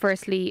is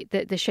firstly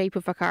the shape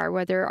of a car,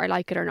 whether I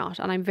like it or not.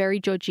 And I'm very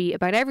judgy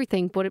about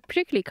everything, but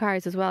particularly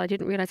cars as well. I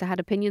didn't realise I had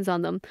opinions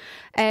on them.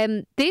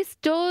 It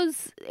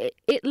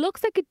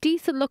looks like a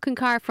decent looking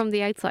car from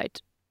the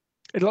outside.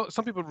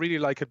 Some people really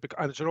like it,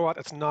 and you know what?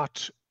 It's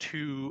not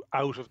too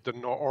out of the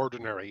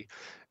ordinary.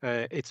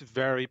 It's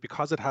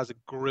because it has a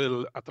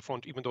grille at the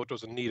front, even though it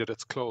doesn't need it,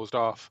 it's closed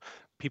off.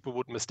 People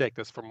would mistake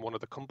this from one of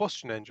the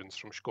combustion engines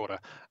from Skoda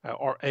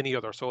or any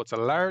other. So it's a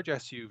large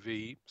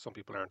SUV. Some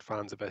people aren't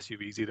fans of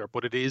SUVs either,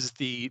 but it is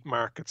the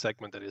market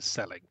segment that is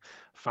selling.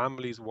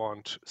 Families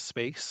want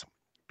space.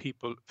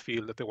 People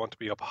feel that they want to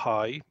be up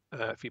high.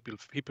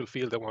 People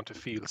feel they want to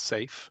feel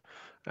safe.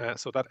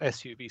 So that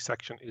SUV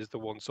section is the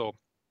one. So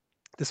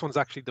this one's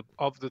actually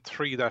of the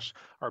three that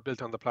are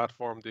built on the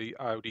platform, the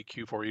Audi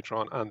Q4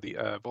 e-tron and the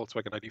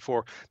Volkswagen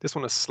ID4. This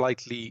one is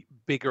slightly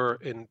bigger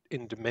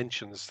in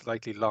dimensions,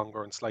 slightly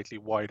longer and slightly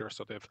wider.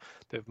 So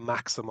they've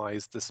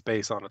maximized the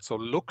space on it. So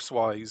looks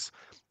wise,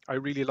 I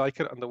really like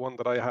it. And the one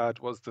that I had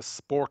was the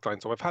Sportline.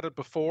 So I've had it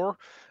before.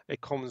 It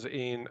comes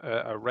in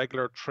a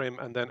regular trim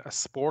and then a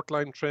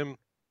Sportline trim.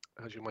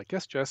 As you might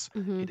guess, Jess,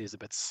 it is a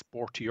bit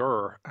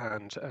sportier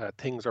and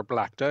things are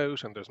blacked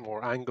out and there's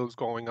more angles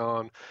going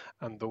on.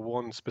 And the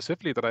one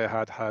specifically that I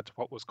had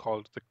what was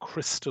called the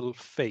Crystal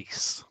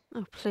Face.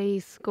 Oh,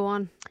 please, go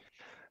on.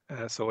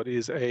 So it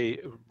is a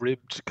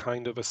ribbed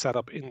kind of a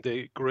setup in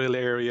the grille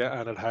area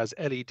and it has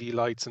LED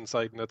lights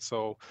inside it.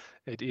 So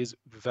it is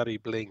very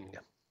bling.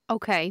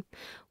 Okay,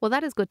 well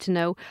that is good to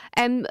know.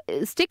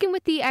 Sticking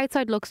with the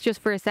outside looks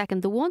just for a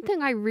second, the one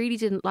thing I really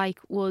didn't like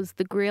was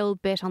the grille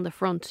bit on the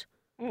front.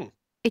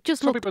 It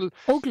just looked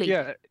ugly.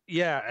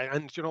 Yeah,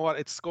 and you know what?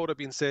 It's Skoda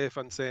being safe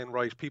and saying,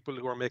 right, people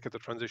who are making the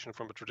transition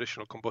from a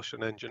traditional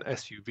combustion engine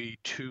SUV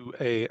to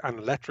an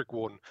electric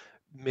one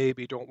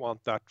maybe don't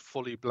want that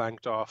fully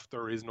blanked off.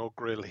 There is no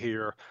grille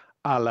here,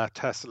 a la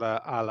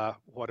Tesla, a la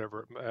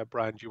whatever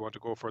brand you want to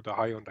go for. The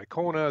Hyundai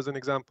Kona, as an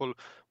example,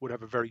 would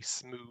have a very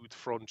smooth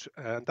front,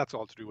 and that's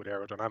all to do with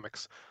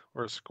aerodynamics.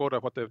 Whereas Skoda,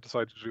 what they've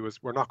decided to do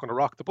is we're not going to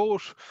rock the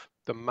boat.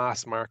 The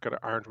mass market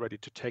aren't ready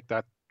to take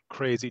that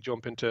crazy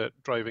jump into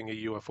driving a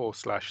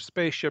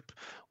UFO/spaceship.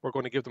 We're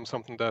going to give them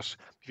something that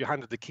if you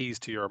handed the keys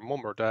to your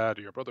mum or dad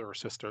or your brother or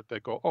sister, they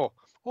go,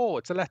 oh,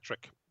 it's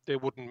electric. They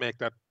wouldn't make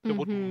that, they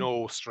wouldn't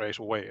know straight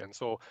away. And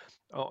so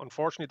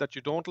unfortunately that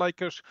you don't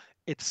like it,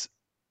 it's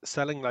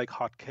selling like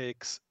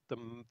hotcakes. The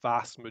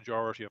vast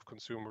majority of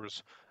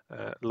consumers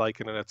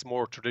liking it. It's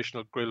more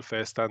traditional grille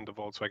face than the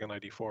Volkswagen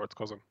ID4, its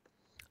cousin.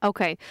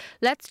 Okay,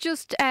 let's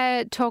just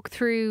talk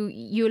through,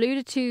 you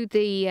alluded to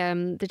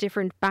the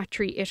different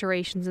battery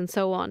iterations and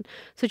so on.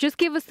 So just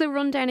give us the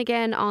rundown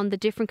again on the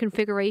different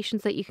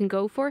configurations that you can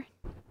go for.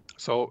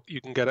 So you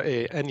can get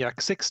a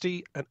Enyaq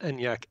 60, an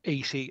Enyaq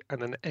 80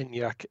 and an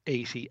Enyaq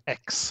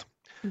 80X.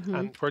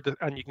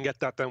 And you can get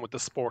that then with the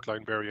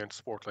Sportline variant,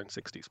 Sportline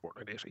 60,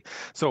 Sportline 80.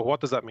 So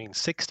what does that mean?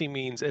 60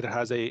 means it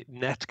has a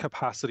net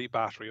capacity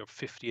battery of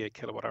 58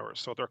 kilowatt hours.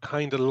 So they're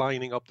kind of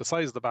lining up the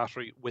size of the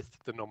battery with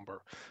the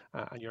number.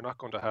 And you're not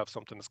going to have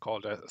something that's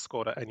called a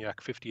Skoda Enyaq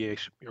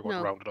 58. You're going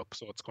to round it up.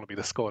 So it's going to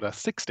be the Skoda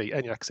 60,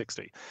 Enyaq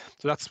 60.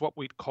 So that's what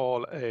we'd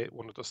call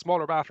one of the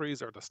smaller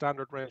batteries or the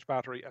standard range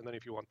battery. And then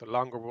if you want the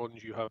longer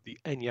ones, you have the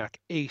Enyaq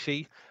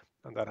 80.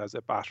 And that has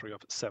a battery of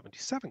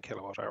 77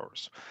 kilowatt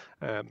hours.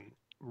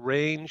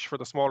 Range for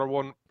the smaller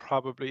one,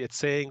 probably it's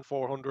saying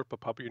 400, but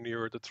probably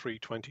nearer the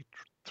 320,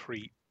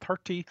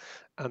 330.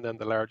 And then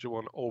the larger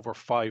one over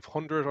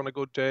 500 on a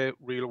good day.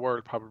 Real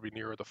world, probably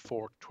nearer the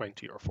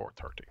 420 or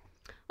 430.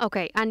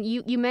 Okay, and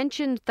you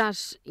mentioned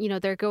that, you know,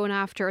 they're going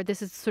after,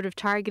 this is sort of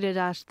targeted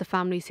at the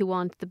families who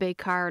want the big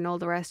car and all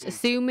the rest,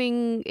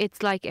 assuming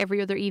it's like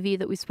every other EV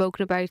that we've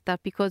spoken about,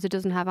 that because it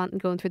doesn't have anything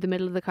going through the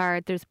middle of the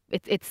car,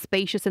 it's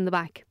spacious in the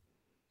back.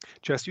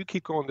 Jess, you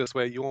keep going this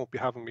way, you won't be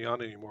having me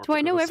on anymore. Do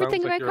I know because it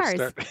everything sounds like about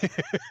you're cars?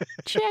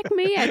 Check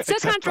me out. Still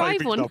can't Except drive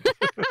driving one.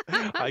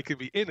 them. I can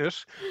be in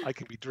it, I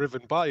can be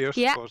driven by it,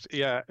 Yeah. but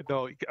yeah,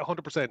 no,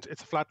 100%.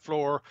 It's a flat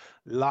floor,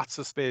 lots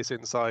of space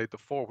inside, the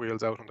four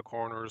wheels out on the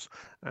corners,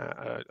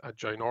 a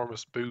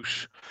ginormous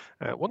boot.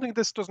 One thing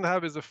this doesn't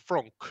have is a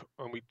frunk.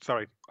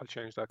 Sorry, I'll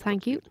change that.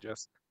 Thank you.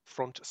 Jess.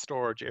 Front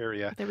storage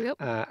area. There we go.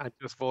 And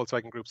just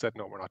Volkswagen Group said,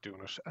 no, we're not doing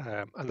it.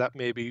 And that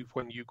may be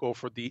when you go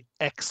for the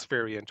X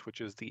variant,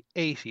 which is the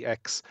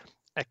 80X.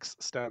 X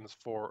stands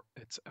for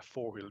it's a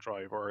four-wheel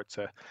drive, or it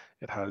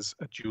has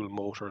a dual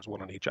motors,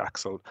 one on each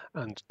axle,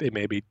 and they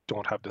maybe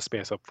don't have the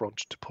space up front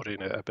to put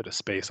in a bit of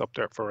space up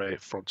there for a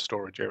front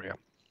storage area.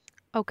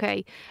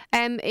 Okay.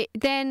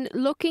 Then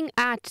looking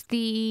at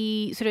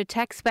the sort of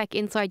tech spec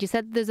inside, you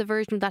said there's a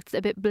version that's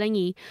a bit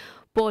blingy,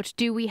 but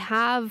do we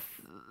have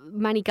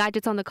many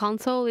gadgets on the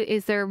console?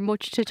 Is there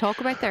much to talk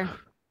about there?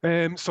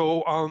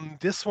 So on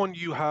this one,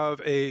 you have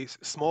a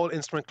small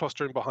instrument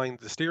clustering behind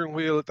the steering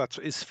wheel that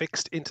is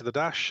fixed into the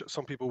dash.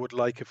 Some people would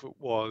like if it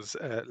was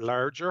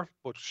larger,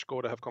 but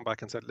Škoda have come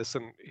back and said,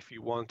 listen, if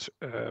you want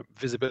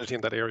visibility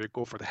in that area,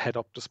 go for the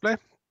head-up display.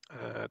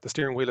 The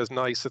steering wheel is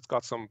nice. It's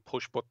got some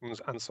push buttons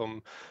and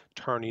some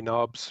turny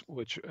knobs,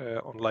 which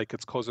unlike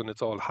its cousin,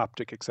 it's all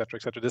haptic, etc.,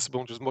 etc. This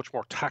one is much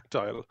more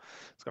tactile.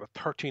 It's got a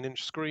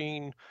 13-inch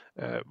screen,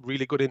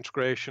 really good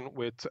integration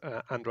with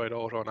Android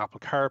Auto and Apple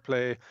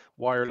CarPlay,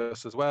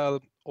 wireless as well,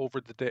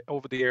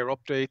 over-the-air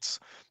updates.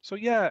 So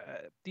yeah,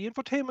 the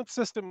infotainment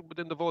system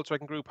within the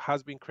Volkswagen Group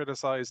has been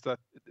criticized that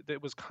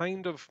it was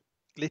kind of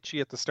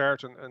glitchy at the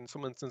start, and in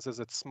some instances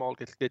it's small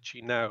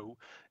glitchy now.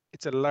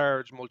 It's a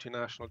large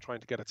multinational trying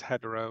to get its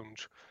head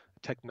around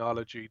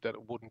technology that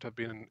it wouldn't have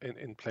been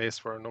in place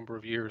for a number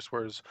of years,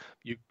 whereas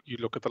you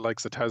look at the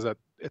likes of Tesla,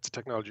 it's a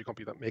technology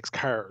company that makes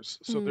cars.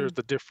 So there's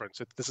the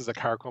difference. This is a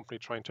car company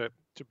trying to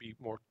be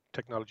more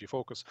technology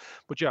focused.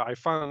 But yeah, I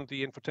found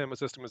the infotainment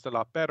system is a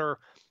lot better.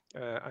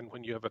 And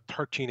when you have a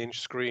 13-inch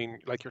screen,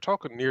 like you're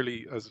talking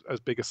nearly as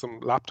big as some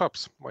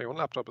laptops. My own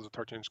laptop is a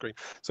 13-inch screen.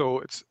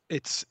 So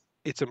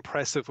it's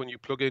impressive when you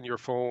plug in your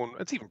phone.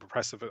 It's even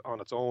impressive on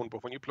its own,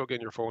 but when you plug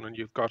in your phone and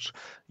you've got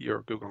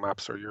your Google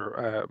Maps or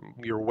your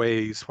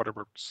Waze,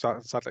 whatever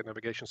satellite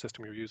navigation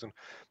system you're using,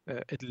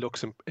 it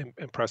looks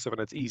impressive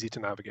and it's easy to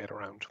navigate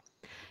around.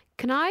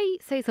 Can I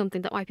say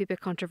something that might be a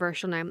bit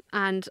controversial now?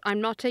 And I'm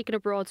not taking a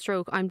broad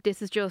stroke.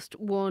 This is just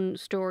one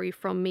story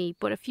from me.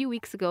 But a few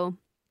weeks ago,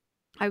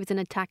 I was in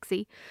a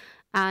taxi,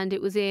 and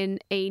it was in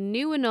a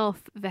new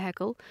enough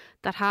vehicle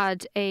that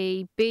had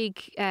a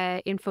big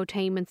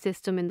infotainment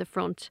system in the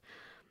front.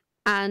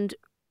 And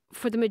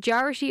for the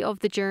majority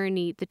of the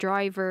journey, the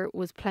driver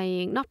was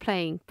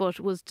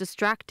was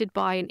distracted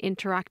by and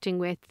interacting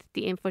with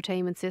the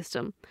infotainment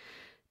system,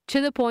 to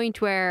the point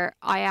where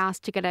I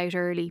asked to get out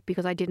early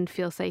because I didn't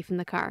feel safe in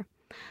the car.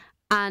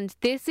 And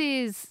this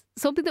is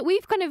something that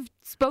we've kind of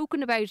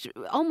spoken about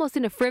almost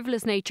in a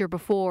frivolous nature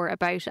before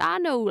about,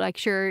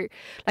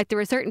 there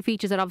are certain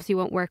features that obviously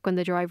won't work when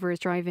the driver is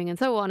driving and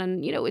so on.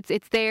 And,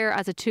 it's there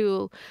as a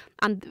tool.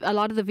 And a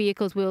lot of the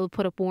vehicles will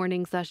put up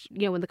warnings that,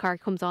 when the car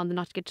comes on, they're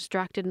not to get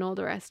distracted and all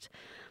the rest.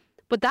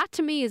 But that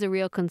to me is a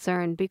real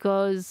concern,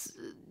 because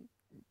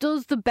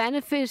does the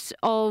benefit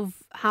of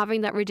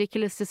having that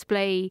ridiculous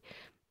display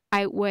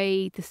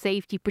outweigh the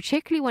safety,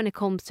 particularly when it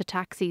comes to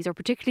taxis, or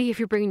particularly if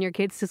you're bringing your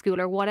kids to school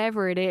or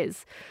whatever it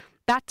is?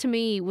 That to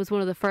me was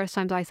one of the first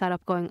times I sat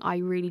up going, I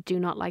really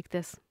do not like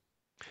this.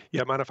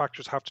 Yeah,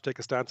 manufacturers have to take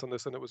a stance on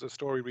this, and it was a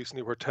story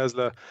recently where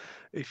Tesla,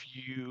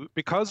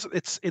 because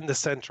it's in the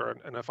center,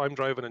 and if I'm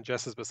driving and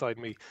Jess is beside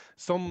me,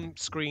 some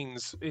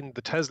screens in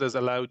the Teslas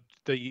allowed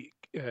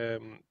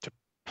to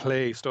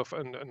play stuff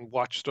and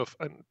watch stuff,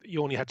 and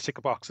you only had to tick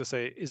a box to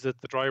say, is it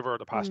the driver or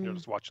the passenger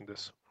that's watching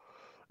this?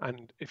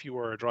 And if you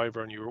were a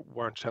driver and you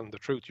weren't telling the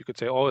truth, you could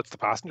say, oh, it's the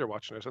passenger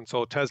watching it. And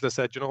so Tesla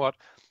said, you know what,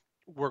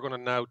 we're going to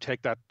now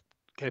take that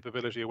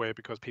capability away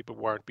because people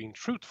weren't being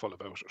truthful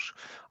about it.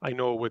 I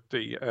know with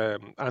the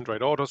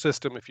Android Auto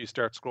system, if you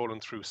start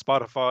scrolling through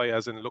Spotify,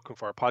 as in looking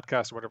for a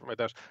podcast or whatever like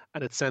that,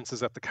 and it senses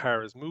that the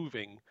car is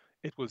moving,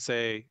 it will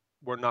say,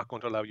 we're not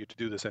going to allow you to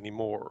do this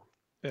anymore.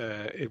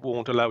 It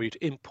won't allow you to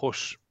input,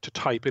 to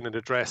type in an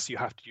address. You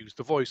have to use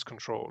the voice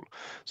control.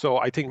 So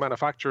I think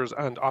manufacturers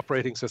and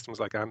operating systems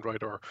like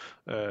Android or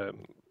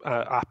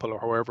Apple or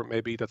however it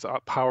may be that's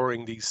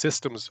powering these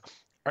systems,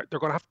 they're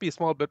going to have to be a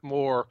small bit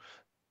more,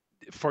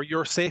 for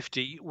your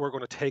safety, we're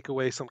going to take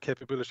away some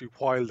capability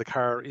while the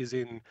car is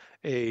in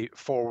a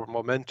forward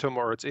momentum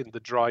or it's in the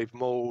drive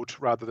mode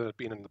rather than it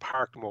being in the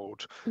park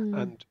mode.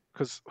 And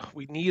because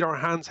we need our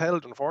hands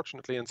held,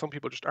 unfortunately, and some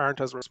people just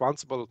aren't as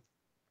responsible.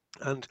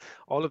 And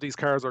all of these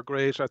cars are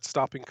great at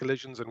stopping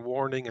collisions and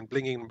warning and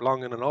blinging and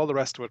blonging and all the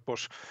rest of it.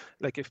 But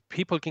like, if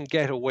people can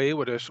get away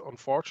with it,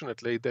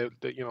 unfortunately, there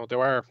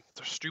are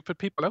stupid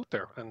people out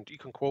there, and you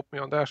can quote me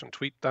on that and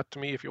tweet that to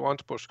me if you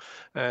want. But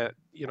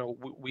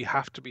we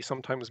have to be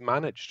sometimes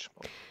managed.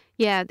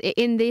 Yeah,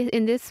 in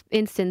this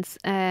instance,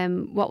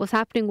 what was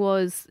happening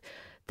was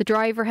the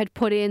driver had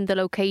put in the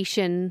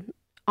location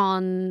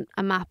on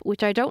a map,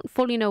 which I don't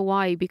fully know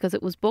why, because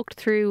it was booked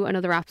through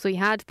another app. So he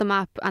had the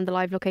map and the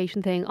live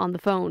location thing on the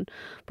phone,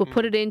 but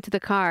put it into the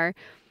car,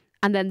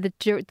 and then the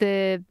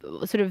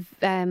sort of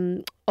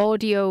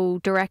audio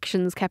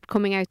directions kept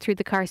coming out through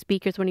the car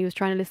speakers when he was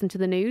trying to listen to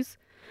the news.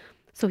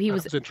 So he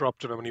was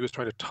interrupting him, and he was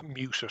trying to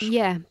mute it.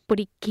 Yeah, but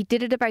he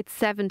did it about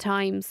 7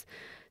 times.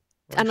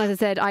 And as I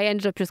said, I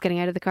ended up just getting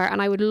out of the car.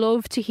 And I would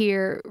love to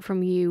hear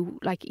from you.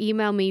 Like,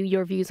 email me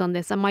your views on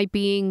this. Am I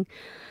being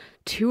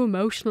too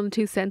emotional and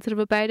too sensitive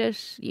about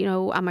it? You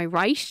know, am I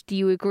right? Do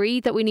you agree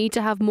that we need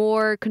to have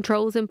more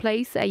controls in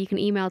place? You can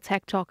email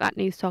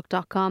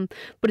techtalk@newstalk.com.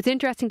 But it's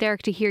interesting,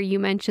 Derek, to hear you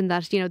mention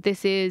that, you know,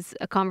 this is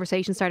a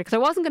conversation starter. Because I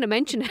wasn't going to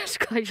mention it,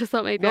 because I just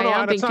thought maybe I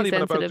am being too sensitive.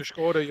 No, and it's not even about the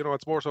Skoda. You know,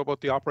 it's more so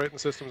about the operating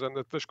systems. And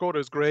the Skoda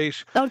is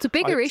great. Oh, it's a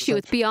bigger issue.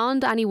 It's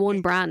beyond any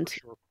one brand.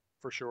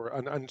 For sure.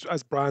 And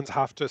as brands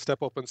have to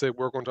step up and say,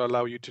 we're going to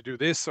allow you to do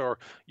this, or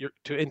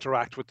to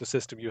interact with the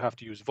system, you have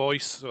to use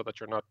voice so that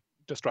you're not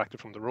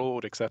distracted from the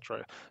road,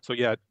 etc. So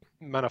yeah,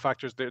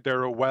 manufacturers,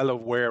 they're well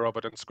aware of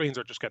it, and screens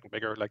are just getting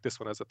bigger. Like this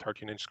one has a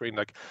 13-inch screen.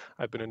 Like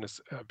I've been in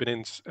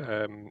EVs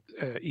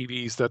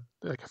that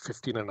like a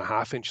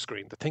 15.5-inch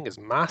screen. The thing is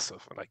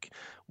massive, and like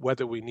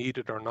whether we need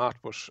it or not,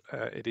 but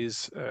it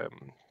is.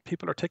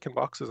 People are ticking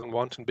boxes and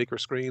wanting bigger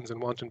screens and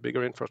wanting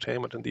bigger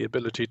infotainment and the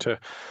ability to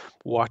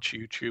watch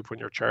YouTube when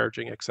you're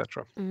charging,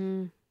 etc.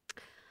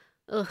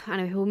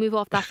 Anyway, we'll move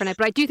off that for now.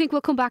 But I do think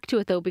we'll come back to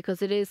it, though,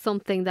 because it is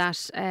something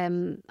that,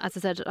 as I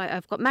said,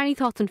 I've got many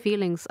thoughts and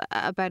feelings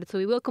about it. So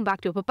we will come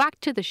back to it. But back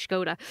to the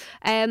Skoda.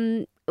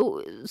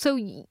 So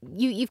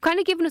you've kind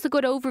of given us a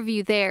good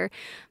overview there.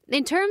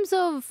 In terms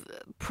of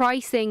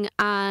pricing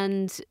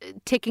and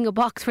ticking a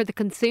box for the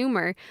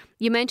consumer,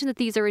 you mentioned that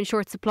these are in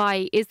short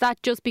supply. Is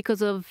that just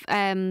because of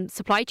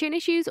supply chain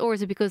issues, or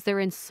is it because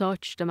they're in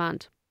such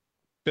demand?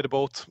 Bit of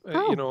both.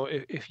 You know,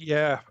 if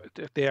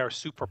they are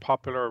super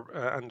popular,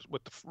 and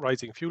with the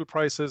rising fuel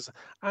prices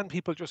and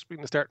people just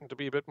being starting to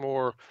be a bit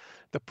more,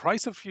 the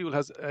price of fuel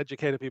has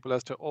educated people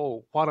as to,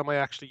 what am I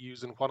actually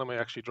using, what am I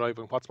actually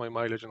driving, what's my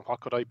mileage, and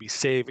what could I be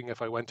saving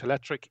if I went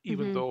electric,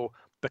 even though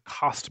the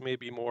cost may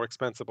be more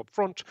expensive up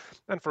front.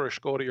 And for a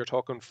Skoda, you're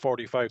talking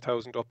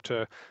 45,000 up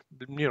to,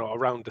 you know,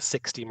 around the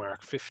 60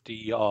 mark,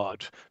 50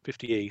 odd,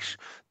 58,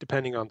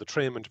 depending on the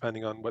trim and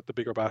depending on what the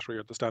bigger battery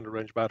or the standard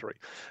range battery.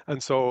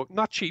 And so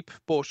not cheap,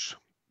 but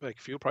like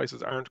fuel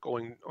prices aren't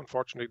going,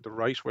 unfortunately, the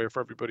right way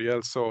for everybody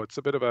else. So it's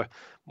a bit of a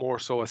more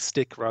so a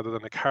stick rather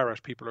than a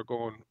carrot. People are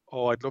going,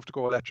 I'd love to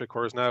go electric,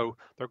 whereas now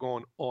they're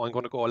going, I'm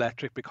going to go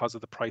electric because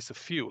of the price of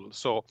fuel.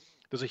 So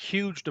there's a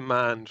huge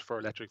demand for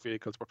electric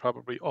vehicles. We're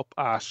probably up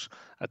at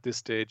this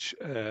stage,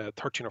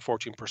 13 or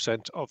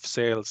 14% of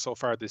sales so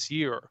far this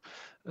year.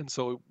 And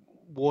so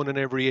 1 in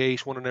every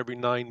 8, 1 in every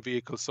 9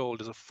 vehicles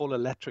sold is a full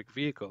electric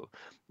vehicle.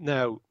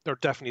 Now, there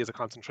definitely is a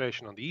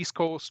concentration on the East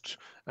Coast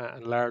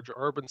and larger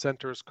urban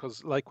centres,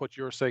 because like what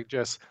you're saying,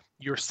 Jess,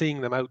 you're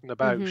seeing them out and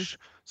about.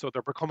 So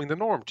they're becoming the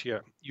norm to you.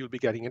 You'll be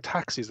getting in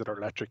taxis that are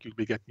electric. You'll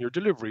be getting your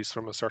deliveries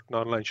from a certain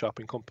online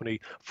shopping company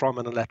from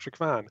an electric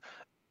van.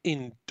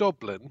 In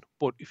Dublin,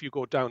 but if you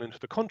go down into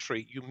the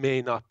country, you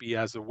may not be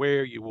as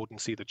aware, you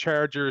wouldn't see the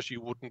chargers, you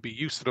wouldn't be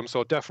used to them.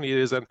 So definitely it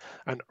is an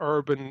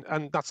urban,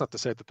 and that's not to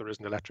say that there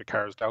isn't electric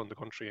cars down the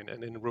country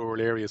and in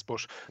rural areas,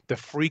 but the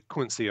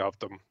frequency of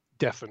them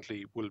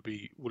definitely will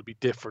be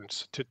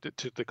different to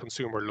the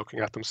consumer looking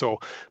at them. So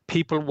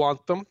people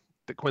want them.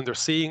 When they're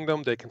seeing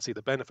them, they can see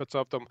the benefits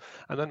of them,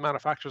 and then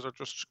manufacturers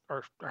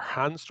are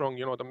hamstrung.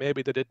 You know, that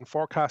maybe they didn't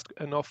forecast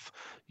enough.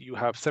 You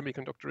have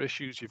semiconductor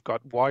issues. You've got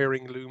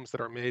wiring looms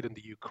that are made in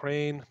the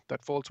Ukraine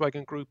that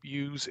Volkswagen Group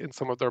use in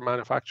some of their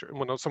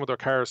some of their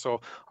cars. So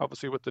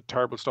obviously, with the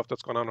terrible stuff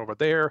that's going on over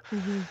there,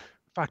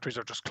 factories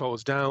are just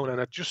closed down, and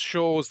it just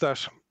shows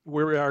that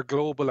we're our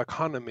global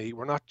economy.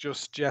 We're not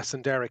just Jess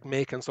and Derek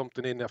making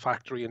something in a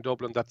factory in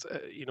Dublin. That's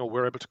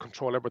we're able to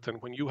control everything.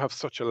 When you have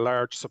such a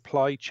large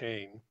supply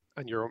chain,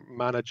 and you're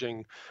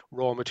managing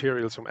raw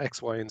materials from X,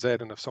 Y, and Z,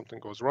 and if something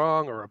goes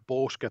wrong or a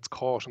boat gets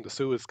caught in the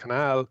Suez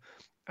Canal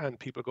and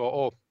people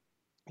go,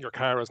 your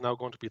car is now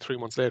going to be 3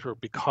 months later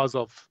because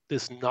of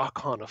this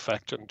knock-on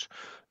effect. And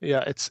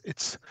yeah,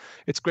 it's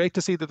great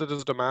to see that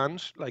there's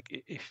demand. Like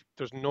if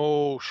there's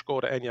no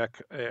Skoda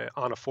Enyaq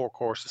on a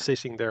forecourse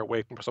sitting there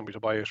waiting for somebody to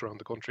buy it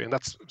around the country, and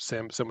that's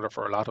similar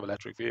for a lot of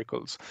electric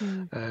vehicles.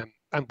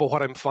 But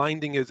what I'm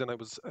finding is, and I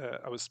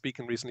was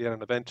speaking recently at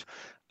an event,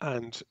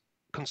 and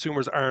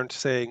consumers aren't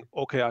saying,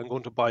 okay, I'm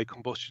going to buy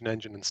combustion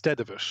engine instead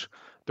of it.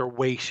 They're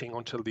waiting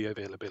until the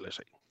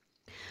availability.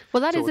 Well,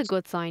 that is a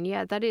good sign.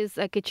 Yeah, that is,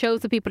 like, it shows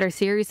that people are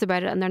serious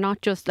about it, and they're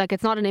not just like,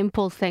 it's not an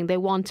impulse thing. They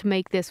want to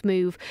make this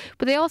move,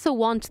 but they also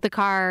want the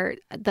car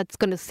that's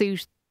going to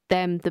suit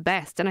them the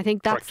best. And I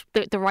think that's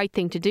the right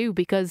thing to do,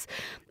 because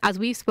as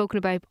we've spoken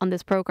about on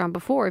this program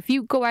before, if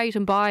you go out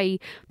and buy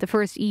the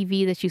first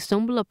EV that you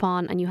stumble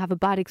upon and you have a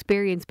bad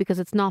experience because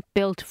it's not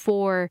built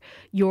for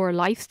your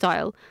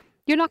lifestyle,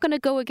 you're not going to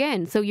go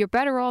again. So you're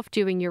better off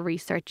doing your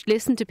research.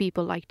 Listen to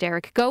people like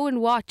Derek. Go and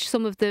watch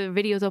some of the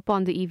videos up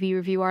on the EV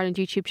Review Ireland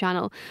YouTube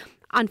channel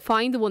and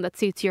find the one that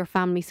suits your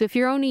family. So if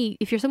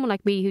you're someone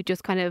like me who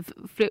just kind of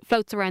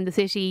floats around the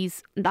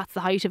cities, and that's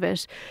the height of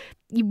it,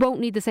 you won't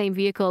need the same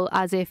vehicle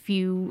as if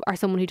you are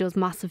someone who does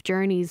massive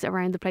journeys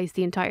around the place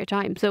the entire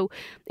time. So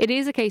it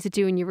is a case of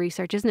doing your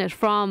research, isn't it?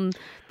 From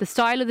the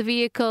style of the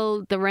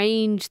vehicle, the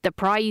range, the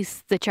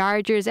price, the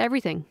chargers,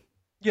 everything.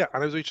 Yeah,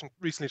 and I was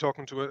recently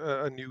talking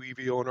to a new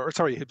EV owner, or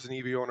sorry, he was an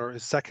EV owner,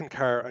 his second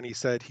car, and he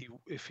said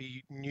if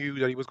he knew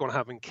that he was going to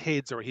have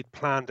kids, or he'd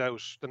planned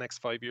out the next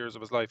 5 years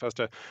of his life as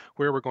to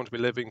where we're going to be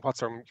living,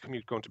 what's our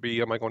commute going to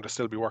be, am I going to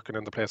still be working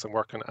in the place I'm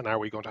working, and are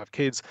we going to have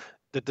kids?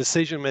 The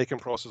decision-making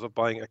process of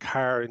buying a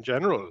car in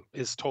general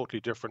is totally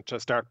different to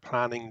start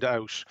planning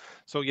out.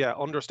 So yeah,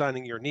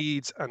 understanding your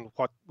needs and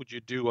what would you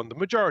do on the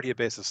majority of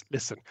basis.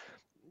 Listen,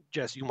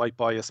 Jess, you might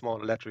buy a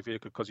small electric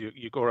vehicle because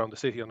you go around the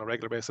city on a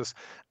regular basis,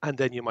 and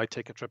then you might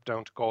take a trip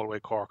down to Galway,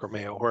 Cork or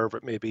Mayo, wherever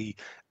it may be,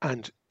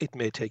 and it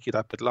may take you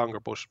that bit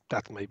longer, but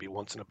that may be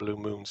once in a blue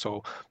moon.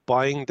 So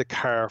buying the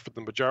car for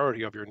the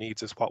majority of your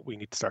needs is what we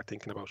need to start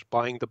thinking about.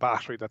 Buying the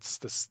battery, that's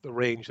the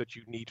range that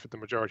you need for the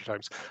majority of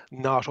times,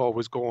 not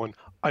always going,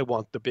 I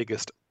want the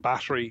biggest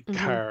battery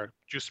car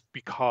just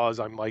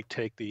because I might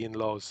take the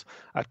in-laws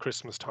at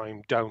Christmas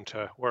time down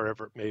to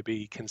wherever it may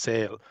be,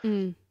 Kinsale.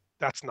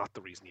 That's not the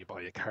reason you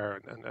buy a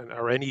car,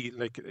 or any,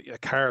 like, a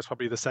car is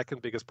probably the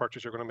second biggest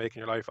purchase you're going to make in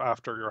your life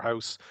after your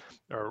house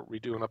or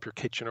redoing up your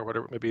kitchen or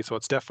whatever it may be. So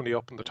it's definitely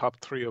up in the top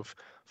 3 of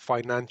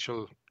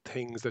financial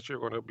things that you're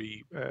going to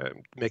be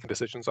making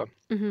decisions on.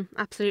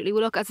 Absolutely.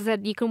 Well, look, as I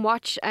said, you can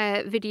watch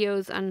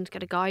videos and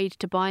get a guide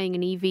to buying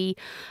an EV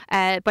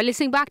by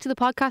listening back to the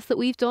podcast that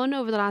we've done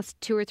over the last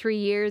 2 or 3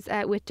 years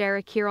with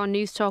Derek here on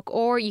News Talk,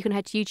 or you can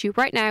head to YouTube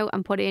right now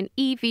and put in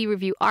EV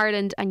Review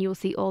Ireland and you'll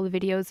see all the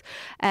videos.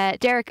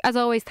 Derek, as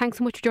always, thanks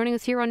so much for joining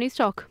us here on News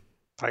Talk.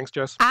 Thanks,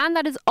 Jess. And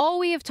that is all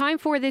we have time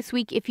for this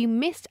week. If you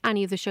missed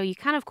any of the show, you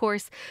can, of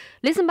course,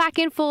 listen back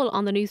in full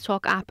on the News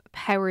Talk app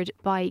powered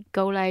by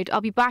GoLoud.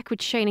 I'll be back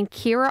with Shane and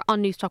Ciara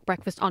on News Talk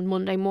Breakfast on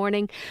Monday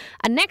morning.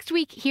 And next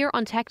week here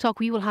on Tech Talk,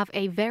 we will have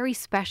a very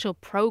special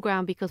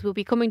programme because we'll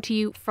be coming to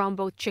you from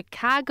both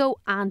Chicago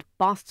and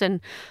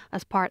Boston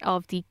as part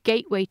of the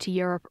Gateway to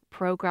Europe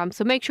programme.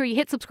 So make sure you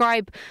hit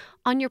subscribe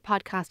on your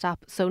podcast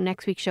app so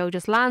next week's show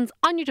just lands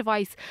on your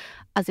device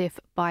as if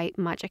by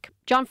magic.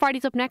 John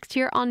Friday's up next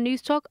here on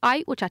News Talk.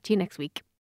 I will chat to you next week.